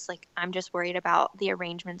my case, like I'm just worried about the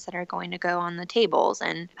arrangements that are going to go on the tables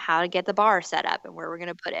and how to get the bar set up and where we're going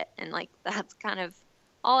to put it. And like that's kind of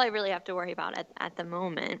all I really have to worry about at the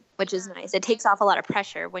moment, which is nice. It takes off a lot of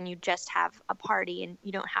pressure when you just have a party and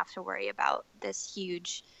you don't have to worry about this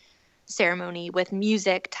huge ceremony with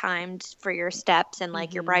music timed for your steps and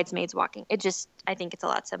like your bridesmaids walking. I think it's a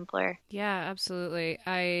lot simpler. Yeah, absolutely.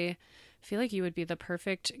 I feel like you would be the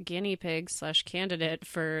perfect guinea pig / candidate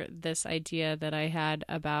for this idea that I had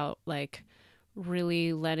about like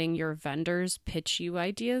really letting your vendors pitch you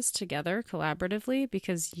ideas together collaboratively,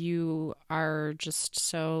 because you are just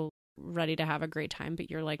so ready to have a great time, but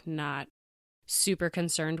you're like not super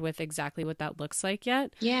concerned with exactly what that looks like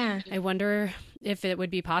yet. Yeah. I wonder if it would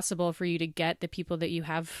be possible for you to get the people that you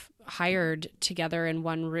have hired together in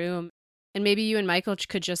one room. And maybe you and Michael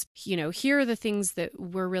could just, here are the things that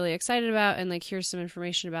we're really excited about. And like, here's some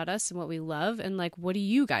information about us and what we love. And like, what do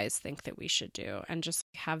you guys think that we should do? And just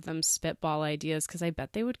have them spitball ideas, because I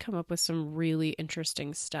bet they would come up with some really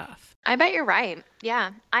interesting stuff. I bet you're right.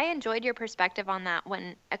 Yeah. I enjoyed your perspective on that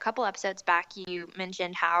when a couple episodes back you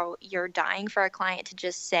mentioned how you're dying for a client to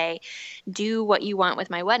just say, do what you want with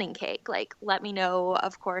my wedding cake. Like, let me know,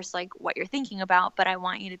 of course, like what you're thinking about, but I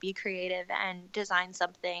want you to be creative and design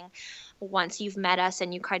something once you've met us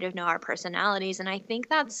and you kind of know our personalities. And I think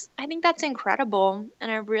that's incredible.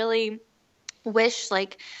 And I really wish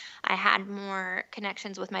like I had more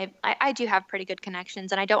connections with I do have pretty good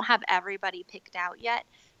connections, and I don't have everybody picked out yet,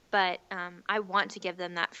 but I want to give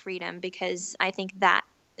them that freedom, because I think that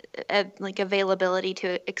like availability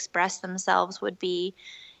to express themselves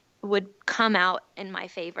would come out in my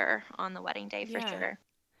favor on the wedding day for sure.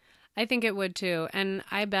 I think it would too. And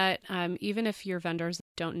I bet even if your vendors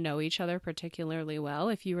don't know each other particularly well,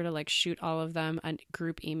 if you were to like shoot all of them a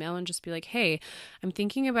group email and just be like, hey, I'm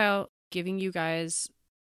thinking about giving you guys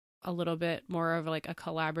a little bit more of like a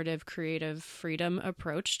collaborative, creative freedom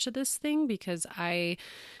approach to this thing, because I'm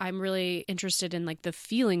really interested in like the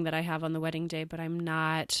feeling that I have on the wedding day, but I'm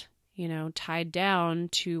not, tied down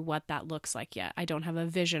to what that looks like yet. I don't have a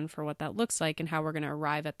vision for what that looks like and how we're going to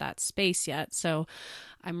arrive at that space yet. So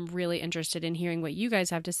I'm really interested in hearing what you guys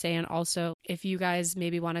have to say. And also if you guys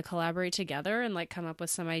maybe want to collaborate together and like come up with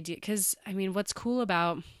some idea, because I mean, what's cool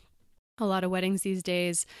about a lot of weddings these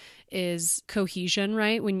days is cohesion,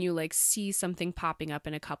 right? When you like see something popping up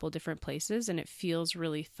in a couple different places and it feels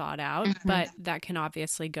really thought out, but that can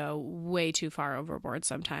obviously go way too far overboard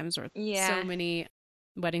sometimes, or so many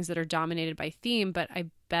weddings that are dominated by theme. But I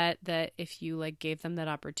bet that if you like gave them that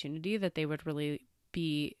opportunity, that they would really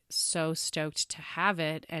be so stoked to have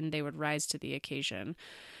it and they would rise to the occasion.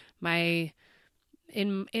 My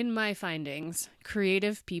in my findings,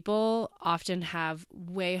 creative people often have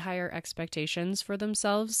way higher expectations for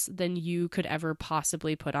themselves than you could ever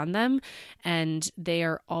possibly put on them. And they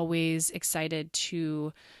are always excited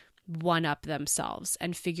to one up themselves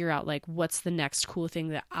and figure out like, what's the next cool thing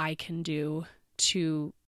that I can do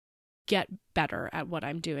to get better at what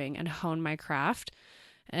I'm doing and hone my craft.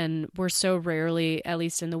 And we're so rarely, at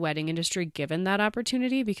least in the wedding industry, given that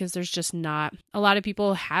opportunity, because there's just not a lot of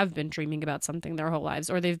people have been dreaming about something their whole lives,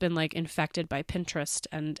 or they've been like infected by Pinterest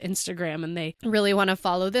and Instagram, and they really want to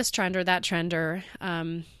follow this trend or that trend or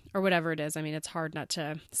whatever it is. I mean, it's hard not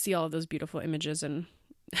to see all of those beautiful images and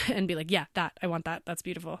be like, yeah, I want that. That's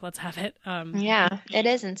beautiful. Let's have it. Yeah, it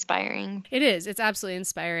is inspiring. It is. It's absolutely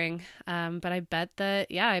inspiring. But I bet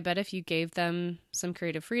if you gave them some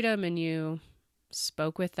creative freedom and you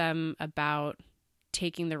spoke with them about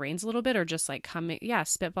taking the reins a little bit, or just like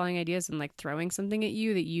spitballing ideas and like throwing something at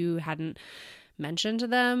you that you hadn't mentioned to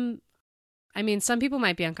them. I mean, some people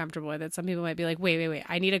might be uncomfortable with it. Some people might be like, wait,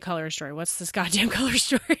 I need a color story. What's this goddamn color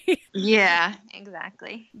story? Yeah,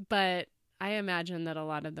 exactly. But I imagine that a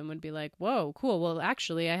lot of them would be like, whoa, cool. Well,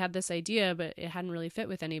 actually, I had this idea, but it hadn't really fit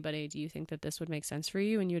with anybody. Do you think that this would make sense for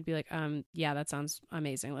you? And you would be like, yeah, that sounds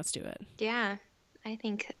amazing. Let's do it. Yeah. I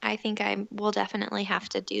think I will definitely have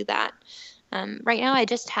to do that. Right now, I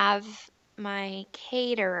just have my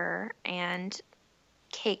caterer and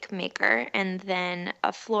cake maker and then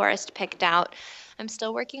a florist picked out. I'm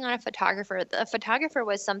still working on a photographer. The photographer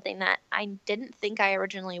was something that I didn't think I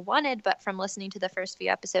originally wanted, but from listening to the first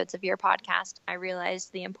few episodes of your podcast, I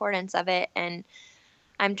realized the importance of it, and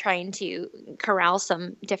I'm trying to corral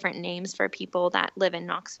some different names for people that live in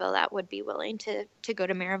Knoxville that would be willing to go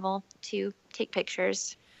to Maryville to take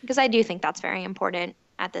pictures, because I do think that's very important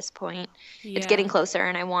at this point. Yeah. It's getting closer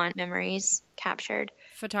and I want memories captured.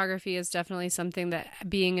 Photography is definitely something that,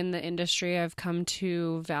 being in the industry, I've come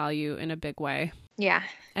to value in a big way. Yeah.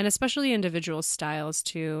 And especially individual styles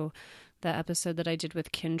too. The episode that I did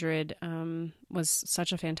with Kindred was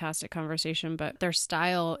such a fantastic conversation, but their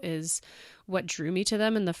style is what drew me to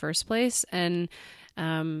them in the first place. And,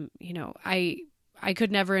 I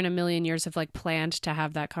could never in a million years have like planned to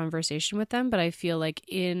have that conversation with them. But I feel like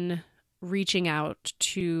in reaching out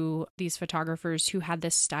to these photographers who had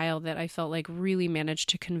this style that I felt like really managed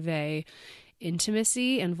to convey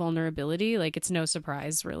intimacy and vulnerability, like it's no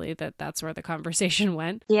surprise really that that's where the conversation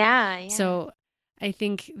went. Yeah. So I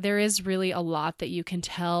think there is really a lot that you can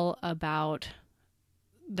tell about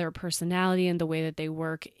their personality and the way that they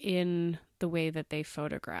work in the way that they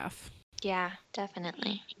photograph. Yeah,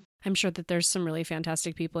 definitely. I'm sure that there's some really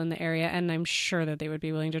fantastic people in the area, and I'm sure that they would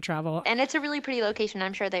be willing to travel. And it's a really pretty location.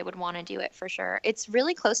 I'm sure they would want to do it for sure. It's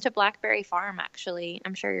really close to Blackberry Farm, actually.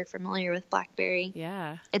 I'm sure you're familiar with Blackberry.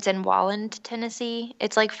 Yeah. It's in Walland, Tennessee.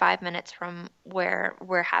 It's like 5 minutes from where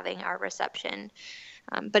we're having our reception.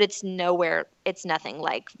 But it's nothing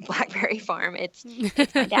like Blackberry Farm. It's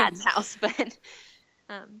my dad's house, but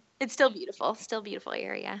it's still beautiful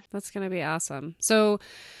area. That's going to be awesome. So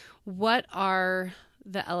what are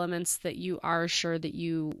the elements that you are sure that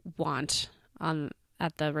you want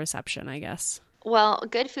at the reception, I guess? Well,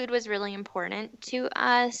 good food was really important to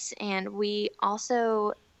us, and we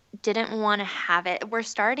also didn't want to have it. We're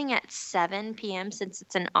starting at 7 p.m. since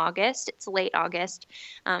it's in August. It's late August,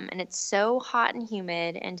 and it's so hot and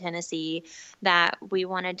humid in Tennessee that we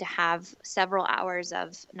wanted to have several hours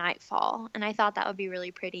of nightfall. And I thought that would be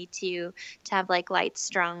really pretty to have like lights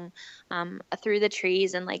strung through the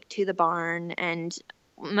trees and like to the barn. And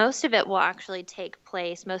most of it will actually take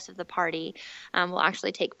place, most of the party will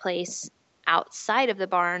actually take place outside of the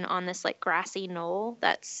barn on this like grassy knoll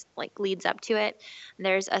that's like leads up to it.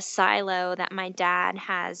 There's a silo that my dad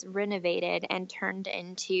has renovated and turned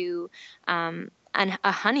into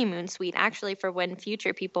a honeymoon suite, actually, for when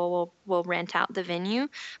future people will rent out the venue.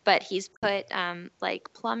 But he's put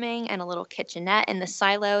like plumbing and a little kitchenette in the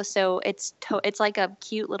silo, so it's like a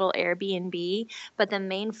cute little Airbnb. But the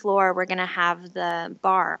main floor we're gonna have the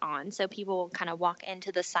bar on, so people will kind of walk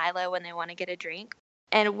into the silo when they want to get a drink.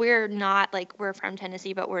 And we're not like, we're from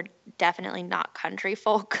Tennessee, but we're definitely not country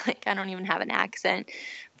folk. Like, I don't even have an accent.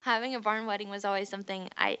 Having a barn wedding was always something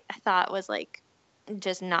I thought was like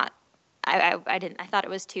just not, I thought it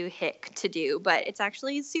was too hick to do, but it's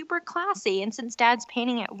actually super classy. And since Dad's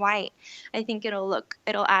painting it white, I think it'll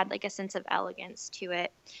add like a sense of elegance to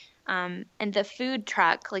it. And the food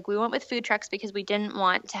truck, like we went with food trucks because we didn't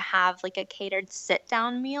want to have like a catered sit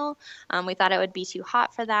down meal. We thought it would be too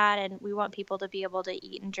hot for that. And we want people to be able to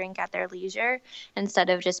eat and drink at their leisure instead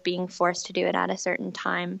of just being forced to do it at a certain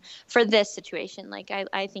time. For this situation, like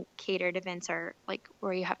I think catered events are like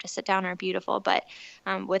where you have to sit down are beautiful. But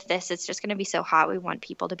with this, it's just going to be so hot. We want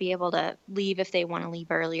people to be able to leave if they want to leave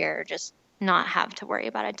earlier, or just not have to worry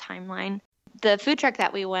about a timeline. The food truck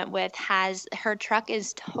that we went with her truck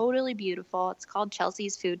is totally beautiful. It's called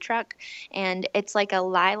Chelsea's Food Truck, and it's like a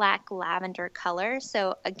lilac lavender color.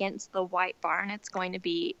 So against the white barn, it's going to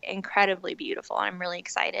be incredibly beautiful. I'm really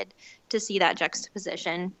excited to see that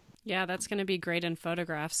juxtaposition. Yeah, that's going to be great in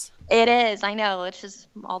photographs. It is. I know. It's just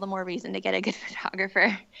all the more reason to get a good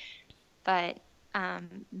photographer. But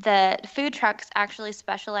the food trucks actually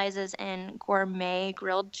specializes in gourmet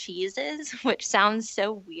grilled cheeses, which sounds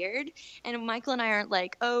so weird. And Michael and I aren't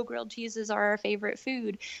like, oh, grilled cheeses are our favorite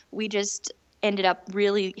food. We just ended up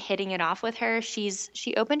really hitting it off with her. She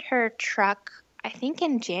opened her truck, I think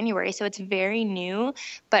in January, so it's very new,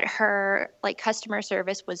 but her like customer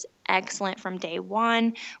service was excellent from day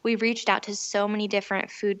one. We reached out to so many different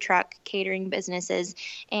food truck catering businesses,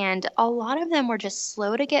 and a lot of them were just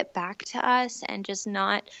slow to get back to us and just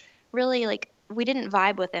not really like we didn't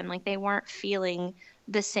vibe with them. Like they weren't feeling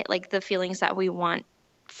the same, like the feelings that we want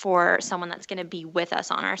for someone that's going to be with us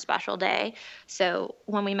on our special day. So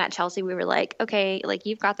when we met Chelsea, we were like, okay, like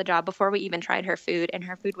you've got the job, before we even tried her food, and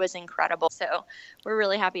her food was incredible. So we're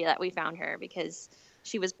really happy that we found her because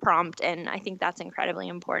she was prompt, and I think that's incredibly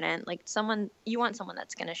important. Like you want someone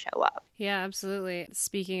that's going to show up. Yeah, absolutely.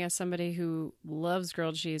 Speaking as somebody who loves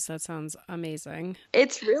grilled cheese, that sounds amazing.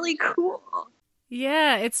 It's really cool.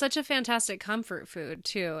 Yeah, it's such a fantastic comfort food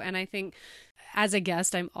too. And I think as a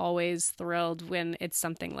guest, I'm always thrilled when it's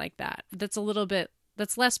something like that. That's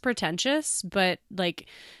less pretentious, but like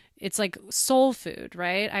it's like soul food,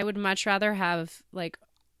 right? I would much rather have like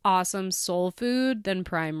awesome soul food than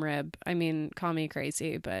prime rib. I mean, call me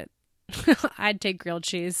crazy, but I'd take grilled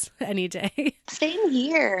cheese any day. Same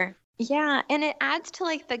here. Yeah, and it adds to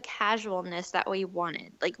like the casualness that we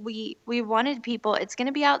wanted. Like we wanted people, it's going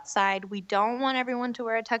to be outside. We don't want everyone to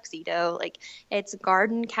wear a tuxedo. Like it's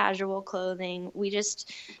garden casual clothing.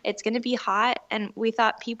 It's going to be hot, and we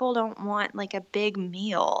thought people don't want like a big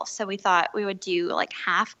meal. So we thought we would do like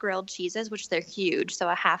half grilled cheeses, which they're huge, so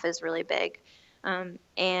a half is really big.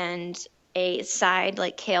 And a side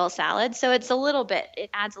like kale salad. So it adds a little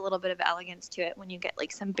bit of elegance to it when you get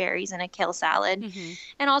like some berries and a kale salad. Mm-hmm.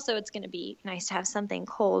 And also it's going to be nice to have something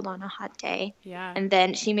cold on a hot day. Yeah. And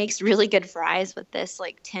then she makes really good fries with this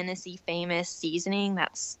like Tennessee famous seasoning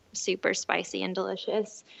that's super spicy and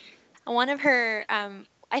delicious. One of her,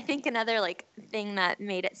 I think another like thing that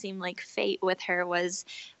made it seem like fate with her was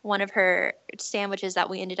one of her sandwiches that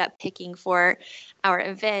we ended up picking for our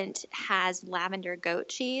event has lavender goat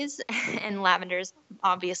cheese, and lavender is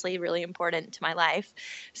obviously really important to my life.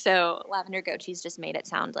 So lavender goat cheese just made it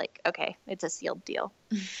sound like, okay, it's a sealed deal.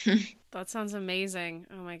 That sounds amazing.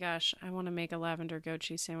 Oh my gosh, I want to make a lavender goat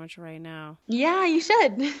cheese sandwich right now. Yeah, you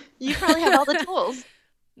should. You probably have all the tools.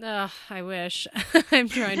 I wish. I'm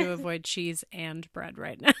trying to avoid cheese and bread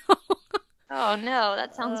right now. Oh no,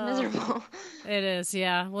 that sounds miserable. It is,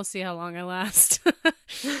 yeah. We'll see how long I last.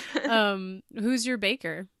 Who's your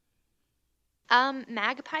baker?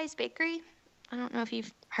 Magpie's Bakery. I don't know if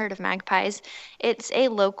you've heard of Magpies. It's a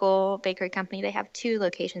local bakery company. They have 2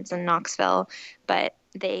 locations in Knoxville, but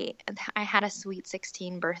I had a sweet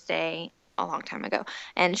 16 birthday a long time ago,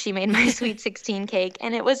 and she made my sweet 16 cake,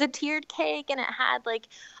 and it was a tiered cake, and it had like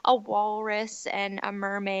a walrus and a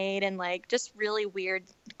mermaid and like just really weird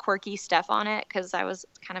quirky stuff on it because I was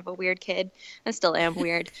kind of a weird kid. I still am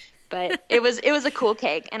weird. But it was a cool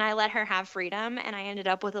cake, and I let her have freedom, and I ended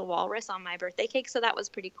up with a walrus on my birthday cake, so that was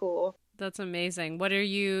pretty cool. That's amazing. Have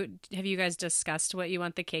you guys discussed what you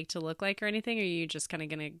want the cake to look like or anything, or are you just kind of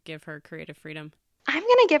going to give her creative freedom? I'm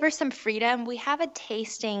going to give her some freedom. We have a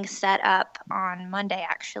tasting set up on Monday,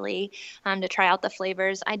 actually, to try out the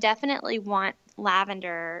flavors. I definitely want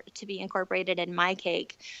lavender to be incorporated in my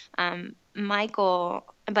cake. Michael,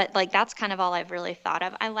 but like that's kind of all I've really thought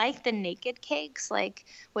of. I like the naked cakes, like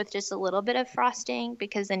with just a little bit of frosting,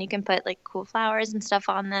 because then you can put like cool flowers and stuff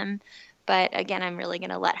on them. But again, I'm really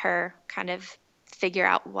going to let her kind of figure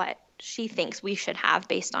out what she thinks we should have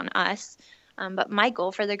based on us. But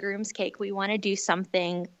Michael, for the groom's cake, we want to do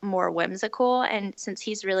something more whimsical. And since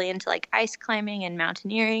he's really into like ice climbing and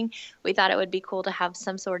mountaineering, we thought it would be cool to have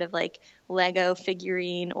some sort of like Lego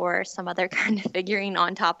figurine or some other kind of figurine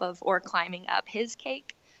on top of or climbing up his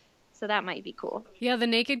cake. So that might be cool. Yeah, the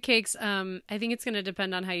naked cakes, I think it's going to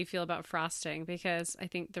depend on how you feel about frosting, because I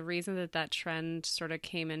think the reason that trend sort of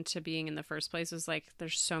came into being in the first place is like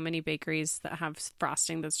there's so many bakeries that have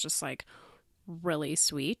frosting that's just like really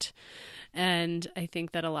sweet. And I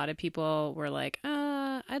think that a lot of people were like,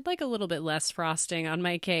 I'd like a little bit less frosting on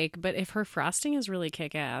my cake. But if her frosting is really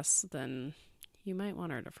kick-ass, then you might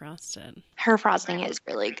want her to frost it. Her frosting is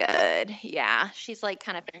really good. Yeah, she's like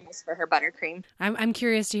kind of famous for her buttercream. I'm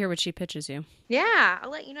curious to hear what she pitches you. Yeah, I'll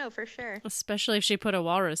let you know for sure. Especially if she put a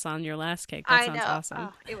walrus on your last cake. That sounds awesome.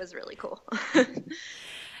 Oh, it was really cool.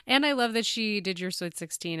 And I love that she did your Sweet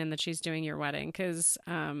 16 and that she's doing your wedding, because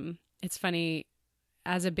it's funny,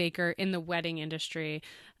 as a baker in the wedding industry,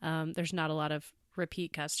 there's not a lot of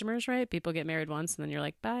repeat customers, right? People get married once and then you're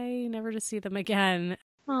like, bye, never to see them again.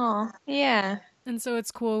 Oh, yeah. And so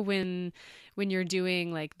it's cool when you're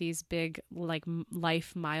doing like these big like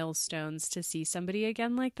life milestones to see somebody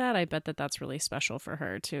again like that. I bet that that's really special for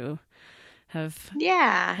her to have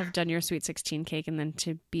done your Sweet 16 cake, and then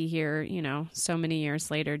to be here, you know, so many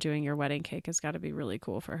years later doing your wedding cake has got to be really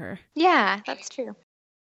cool for her. Yeah, that's true.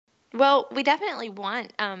 Well, we definitely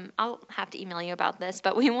want, I'll have to email you about this,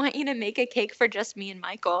 but we want you to make a cake for just me and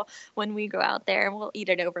Michael when we go out there. We'll eat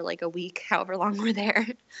it over like a week, however long we're there.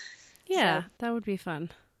 Yeah, that would be fun.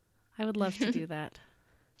 I would love to do that.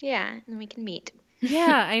 Yeah, and we can meet.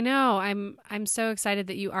 Yeah, I know. I'm so excited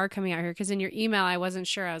that you are coming out here, because in your email I wasn't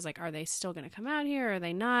sure. I was like, are they still going to come out here? Or are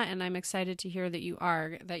they not? And I'm excited to hear that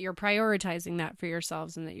you're prioritizing that for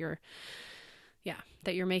yourselves, and that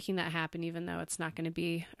you're making that happen, even though it's not going to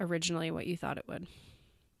be originally what you thought it would.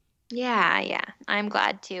 Yeah. I'm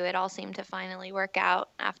glad too. It all seemed to finally work out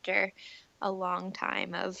after a long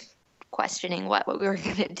time of questioning what we were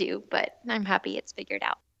going to do, but I'm happy it's figured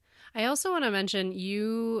out. I also want to mention,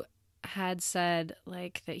 you had said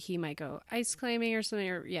like that he might go ice climbing or something,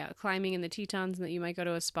 or climbing in the Tetons, and that you might go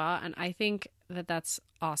to a spa. And I think that that's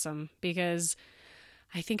awesome, because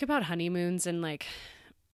I think about honeymoons and like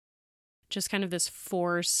just kind of this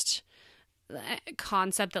forced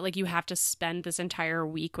concept that like you have to spend this entire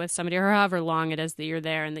week with somebody, or however long it is that you're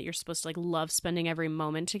there, and that you're supposed to like love spending every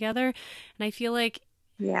moment together. And I feel like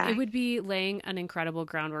it would be laying an incredible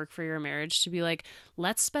groundwork for your marriage to be like,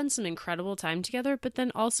 let's spend some incredible time together, but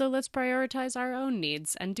then also let's prioritize our own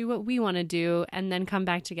needs and do what we want to do, and then come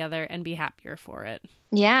back together and be happier for it.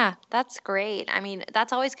 Yeah, that's great. I mean,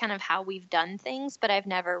 that's always kind of how we've done things, but I've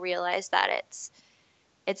never realized that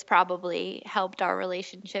it's probably helped our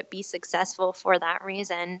relationship be successful for that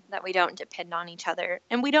reason, that we don't depend on each other.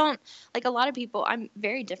 And we don't, like a lot of people, I'm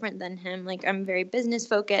very different than him. Like I'm very business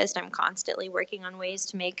focused. I'm constantly working on ways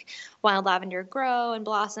to make Wild Lavender grow and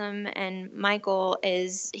blossom. And Michael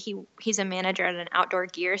he's a manager at an outdoor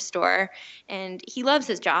gear store, and he loves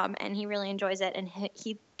his job and he really enjoys it. And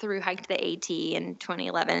he hiked the AT in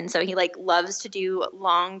 2011. So he like loves to do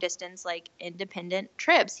long distance, like independent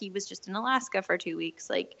trips. He was just in Alaska for 2 weeks.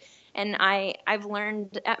 And I've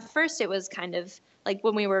learned, at first it was kind of like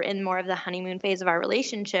when we were in more of the honeymoon phase of our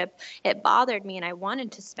relationship, it bothered me and I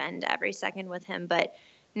wanted to spend every second with him. But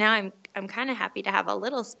now I'm kind of happy to have a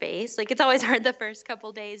little space. Like it's always hard the first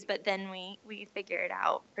couple days, but then we figure it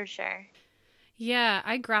out for sure. Yeah,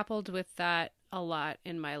 I grappled with that a lot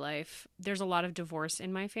in my life. There's a lot of divorce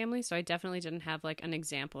in my family, so I definitely didn't have like an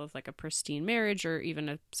example of like a pristine marriage or even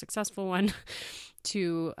a successful one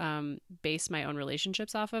to base my own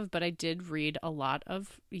relationships off of. But I did read a lot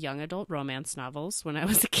of young adult romance novels when I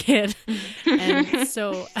was a kid. And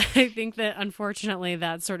so I think that unfortunately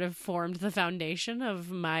that sort of formed the foundation of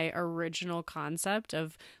my original concept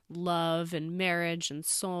of love and marriage and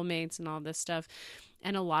soulmates and all this stuff.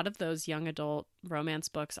 And a lot of those young adult romance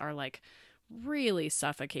books are like really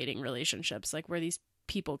suffocating relationships, like where these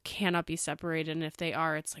people cannot be separated, and if they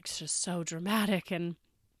are, it's like just so dramatic.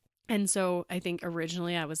 And so I think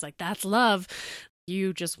originally I was like, that's love.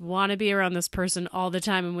 You just want to be around this person all the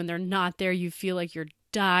time, and when they're not there, you feel like you're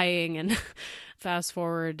dying. And fast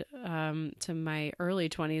forward to my early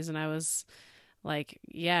 20s, and I was like,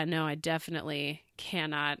 yeah, no, I definitely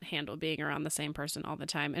cannot handle being around the same person all the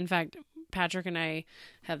time. In fact, Patrick and I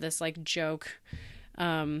have this like joke,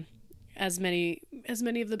 as many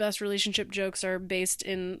of the best relationship jokes are based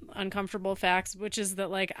in uncomfortable facts, which is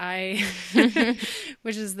that like I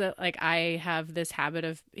have this habit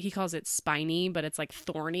of, he calls it spiny, but it's like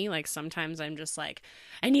thorny. Like sometimes I'm just like,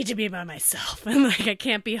 I need to be by myself, and like I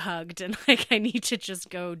can't be hugged, and like I need to just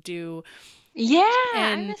go do. Yeah,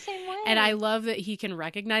 I'm the same way. And I love that he can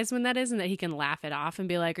recognize when that is, and that he can laugh it off and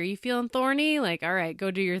be like, are you feeling thorny? Like, all right,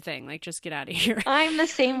 go do your thing. Like, just get out of here. I'm the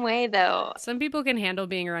same way, though. Some people can handle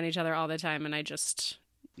being around each other all the time, and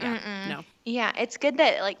Yeah, no. Yeah, it's good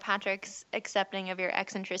that like Patrick's accepting of your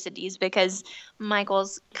eccentricities because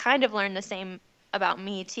Michael's kind of learned the same about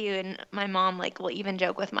me too. And my mom like will even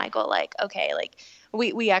joke with Michael like, okay, like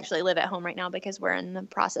we actually live at home right now because we're in the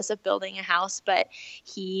process of building a house, but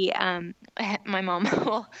he my mom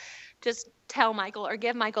will just tell Michael or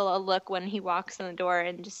give Michael a look when he walks in the door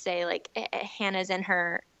and just say like Hannah's in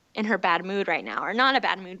her bad mood right now, or not a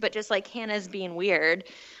bad mood, but just like Hannah's being weird,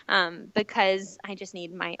 because I just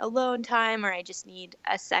need my alone time, or I just need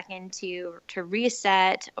a second to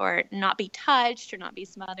reset, or not be touched, or not be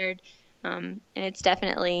smothered. And it's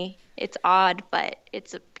odd, but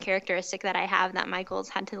it's a characteristic that I have that Michael's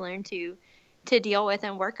had to learn to deal with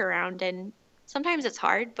and work around. And sometimes it's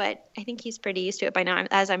hard, but I think he's pretty used to it by now,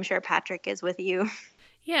 as I'm sure Patrick is with you.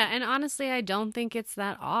 Yeah, and honestly, I don't think it's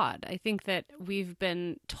that odd. I think that we've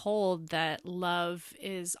been told that love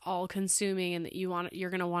is all consuming and that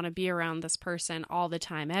you're going to want to be around this person all the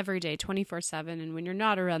time, every day, 24/7, and when you're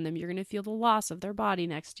not around them, you're going to feel the loss of their body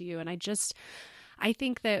next to you. And I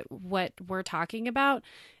think that what we're talking about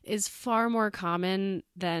is far more common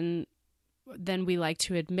than we like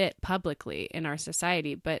to admit publicly in our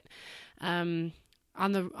society. But on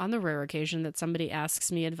the rare occasion that somebody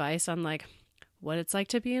asks me advice on like what it's like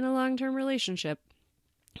to be in a long-term relationship,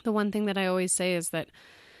 the one thing that I always say is that,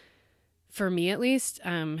 for me at least,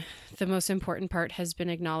 the most important part has been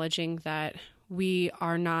acknowledging that we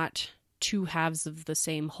are not two halves of the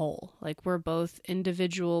same whole. Like, we're both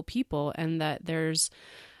individual people, and that there's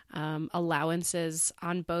allowances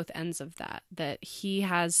on both ends of that he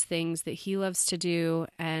has things that he loves to do,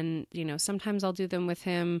 and sometimes I'll do them with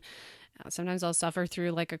him. Sometimes I'll suffer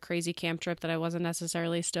through like a crazy camp trip that I wasn't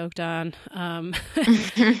necessarily stoked on, and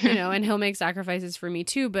he'll make sacrifices for me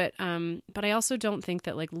too. But I also don't think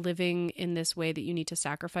that like living in this way that you need to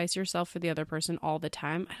sacrifice yourself for the other person all the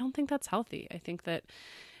time, I don't think that's healthy. I think that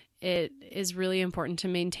it is really important to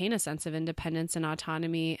maintain a sense of independence and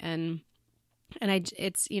autonomy. And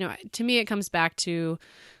it's, to me, it comes back to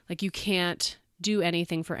like, you can't do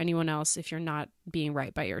anything for anyone else if you're not being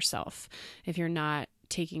right by yourself, if you're not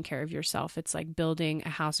taking care of yourself. It's like building a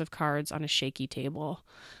house of cards on a shaky table,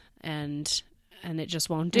 and it just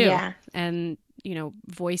won't do. Yeah. And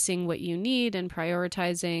voicing what you need and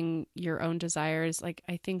prioritizing your own desires, like,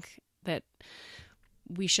 I think that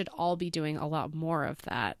we should all be doing a lot more of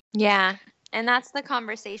that. Yeah. And that's the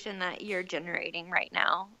conversation that you're generating right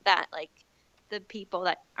now, that like the people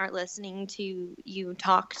that are listening to you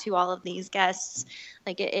talk to all of these guests,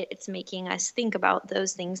 like it's making us think about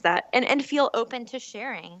those things that and feel open to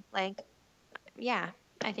sharing. Like, yeah,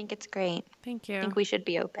 I think it's great. Thank you. I think we should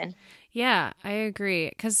be open. Yeah, I agree.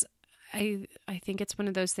 Because I think it's one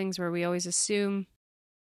of those things where we always assume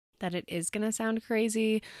that it is going to sound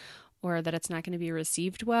crazy, or that it's not going to be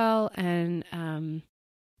received well. And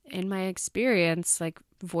in my experience, like,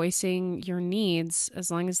 voicing your needs,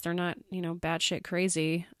 as long as they're not, batshit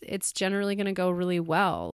crazy, it's generally going to go really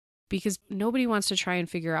well, because nobody wants to try and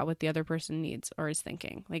figure out what the other person needs or is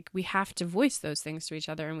thinking. Like, we have to voice those things to each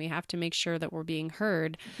other, and we have to make sure that we're being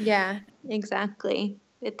heard. Yeah, exactly.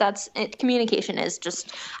 Communication is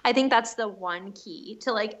just, I think that's the one key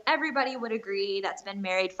to, like, everybody would agree that's been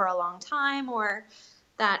married for a long time or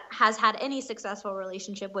that has had any successful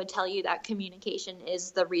relationship would tell you that communication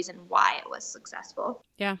is the reason why it was successful.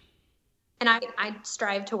 Yeah. And I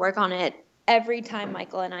strive to work on it every time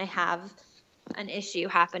Michael and I have an issue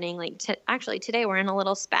happening. Like, actually today we're in a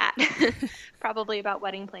little spat, probably about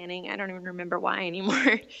wedding planning. I don't even remember why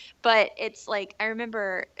anymore. But it's like, I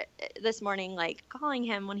remember this morning, like, calling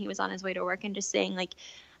him when he was on his way to work and just saying, like,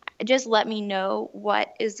 just let me know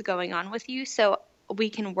what is going on with you so we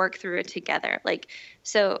can work through it together. Like,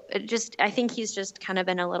 so I think he's just kind of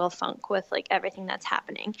in a little funk with like everything that's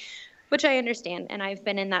happening, which I understand. And I've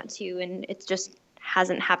been in that too. And it just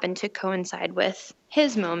hasn't happened to coincide with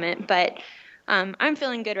his moment, but I'm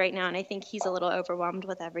feeling good right now. And I think he's a little overwhelmed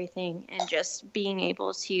with everything, and just being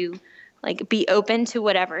able to like be open to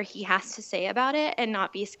whatever he has to say about it and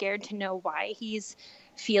not be scared to know why he's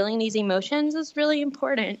feeling these emotions is really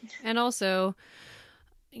important. And also,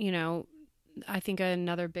 I think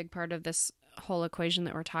another big part of this whole equation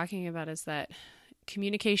that we're talking about is that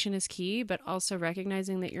communication is key, but also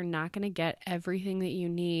recognizing that you're not going to get everything that you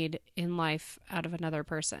need in life out of another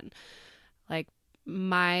person. Like,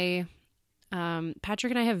 Patrick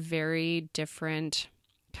and I have very different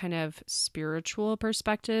kind of spiritual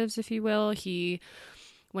perspectives, if you will. He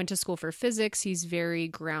went to school for physics. He's very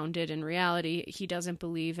grounded in reality. He doesn't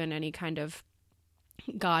believe in any kind of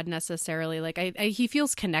God necessarily. Like, he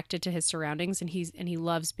feels connected to his surroundings, and he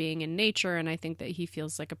loves being in nature, and I think that he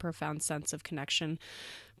feels like a profound sense of connection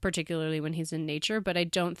particularly when he's in nature, but I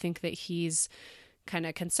don't think that he's kind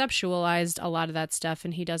of conceptualized a lot of that stuff,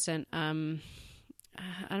 and he doesn't, I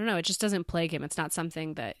don't know, it just doesn't plague him. It's not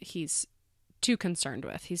something that he's too concerned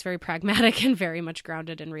with. He's very pragmatic and very much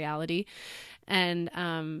grounded in reality. And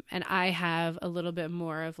I have a little bit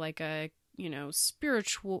more of like a,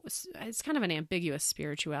 spiritual, it's kind of an ambiguous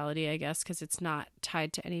spirituality, I guess, because it's not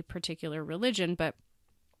tied to any particular religion, but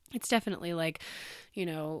it's definitely like,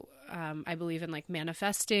 I believe in like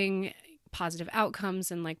manifesting positive outcomes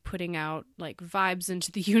and like putting out like vibes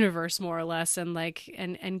into the universe more or less, and like,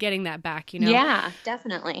 and getting that back, Yeah,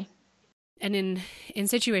 definitely. And in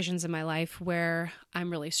situations in my life where I'm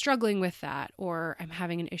really struggling with that, or I'm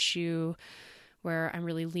having an issue where I'm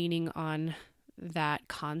really leaning on that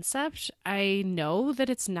concept, I know that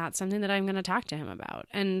it's not something that I'm going to talk to him about.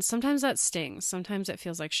 And sometimes that stings. Sometimes it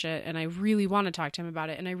feels like shit, and I really want to talk to him about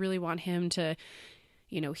it, and I really want him to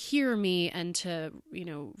hear me and to,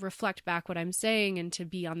 reflect back what I'm saying and to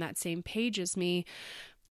be on that same page as me.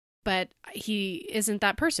 But he isn't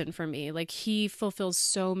that person for me. Like, he fulfills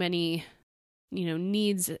so many,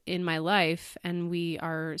 needs in my life, and we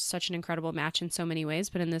are such an incredible match in so many ways.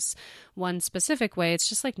 But in this one specific way, it's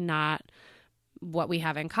just like not what we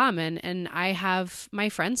have in common. And I have my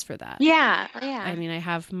friends for that. Yeah. I mean, I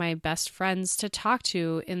have my best friends to talk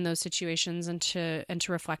to in those situations and to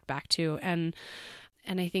reflect back to. And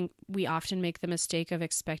I think we often make the mistake of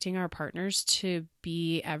expecting our partners to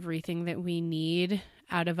be everything that we need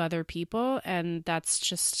out of other people. And that's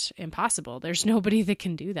just impossible. There's nobody that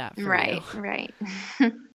can do that for you. Right.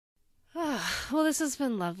 Well, this has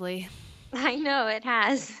been lovely. I know it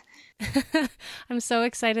has. I'm so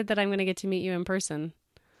excited that I'm going to get to meet you in person.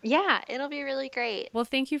 Yeah, it'll be really great. Well,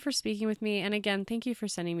 thank you for speaking with me. And again, thank you for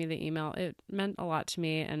sending me the email. It meant a lot to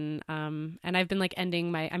me. And I've been like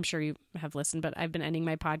ending I'm sure you have listened, but I've been ending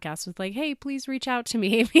my podcast with like, hey, please reach out to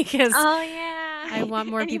me because I want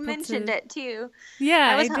more people to. And you mentioned it too.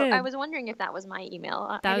 Yeah, I did. I was wondering if that was my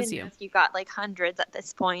email. That I was didn't you. know if you got like hundreds at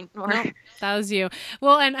this point. Or... No, that was you.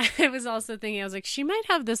 Well, and I was also thinking, I was like, she might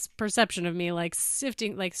have this perception of me like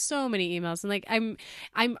sifting like so many emails, and like I'm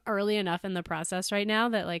early enough in the process right now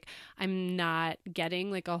that like I'm not getting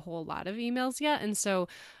like a whole lot of emails yet. And so,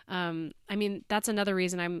 I mean, that's another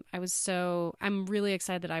reason I'm really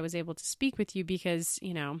excited that I was able to speak with you because,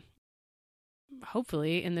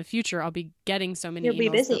 hopefully in the future I'll be getting so many emails.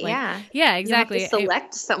 You'll be busy, Yeah, exactly. You have to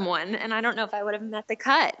select someone, and I don't know if I would have met the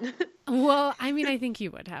cut. Well, I mean, I think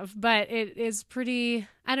you would have, but it is pretty,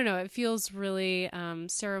 I don't know, it feels really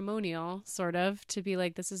ceremonial, sort of, to be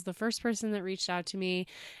like, this is the first person that reached out to me,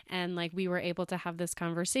 and like we were able to have this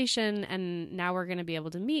conversation, and now we're going to be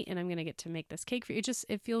able to meet, and I'm going to get to make this cake for you.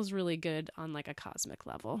 It feels really good on like a cosmic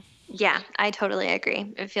level. Yeah, I totally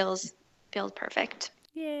agree. It feels perfect.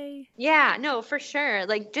 Yay. Yeah, no, for sure.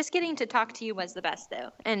 Like, just getting to talk to you was the best, though,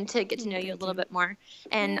 and to get to know you a little bit more.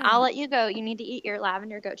 And I'll let you go. You need to eat your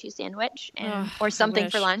lavender goat cheese sandwich or something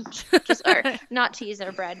for lunch. Or not cheese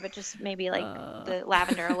or bread, but just maybe like the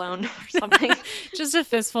lavender alone or something. Just a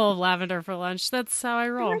fistful of lavender for lunch. That's how I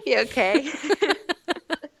roll. Might be okay.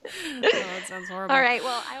 It sounds horrible. All right.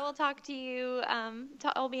 Well, I will talk to you.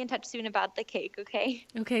 I'll be in touch soon about the cake, okay?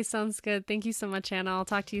 Okay, sounds good. Thank you so much, Hannah. I'll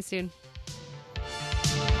talk to you soon.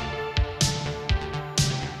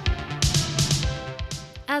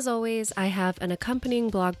 As always, I have an accompanying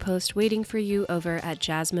blog post waiting for you over at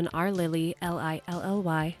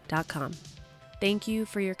JasmineRLilly.com. Thank you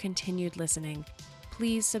for your continued listening.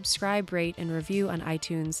 Please subscribe, rate, and review on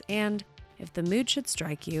iTunes, and if the mood should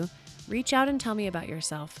strike you, reach out and tell me about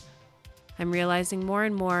yourself. I'm realizing more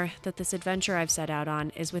and more that this adventure I've set out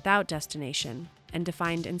on is without destination and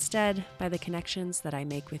defined instead by the connections that I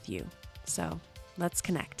make with you. So, let's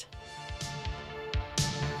connect.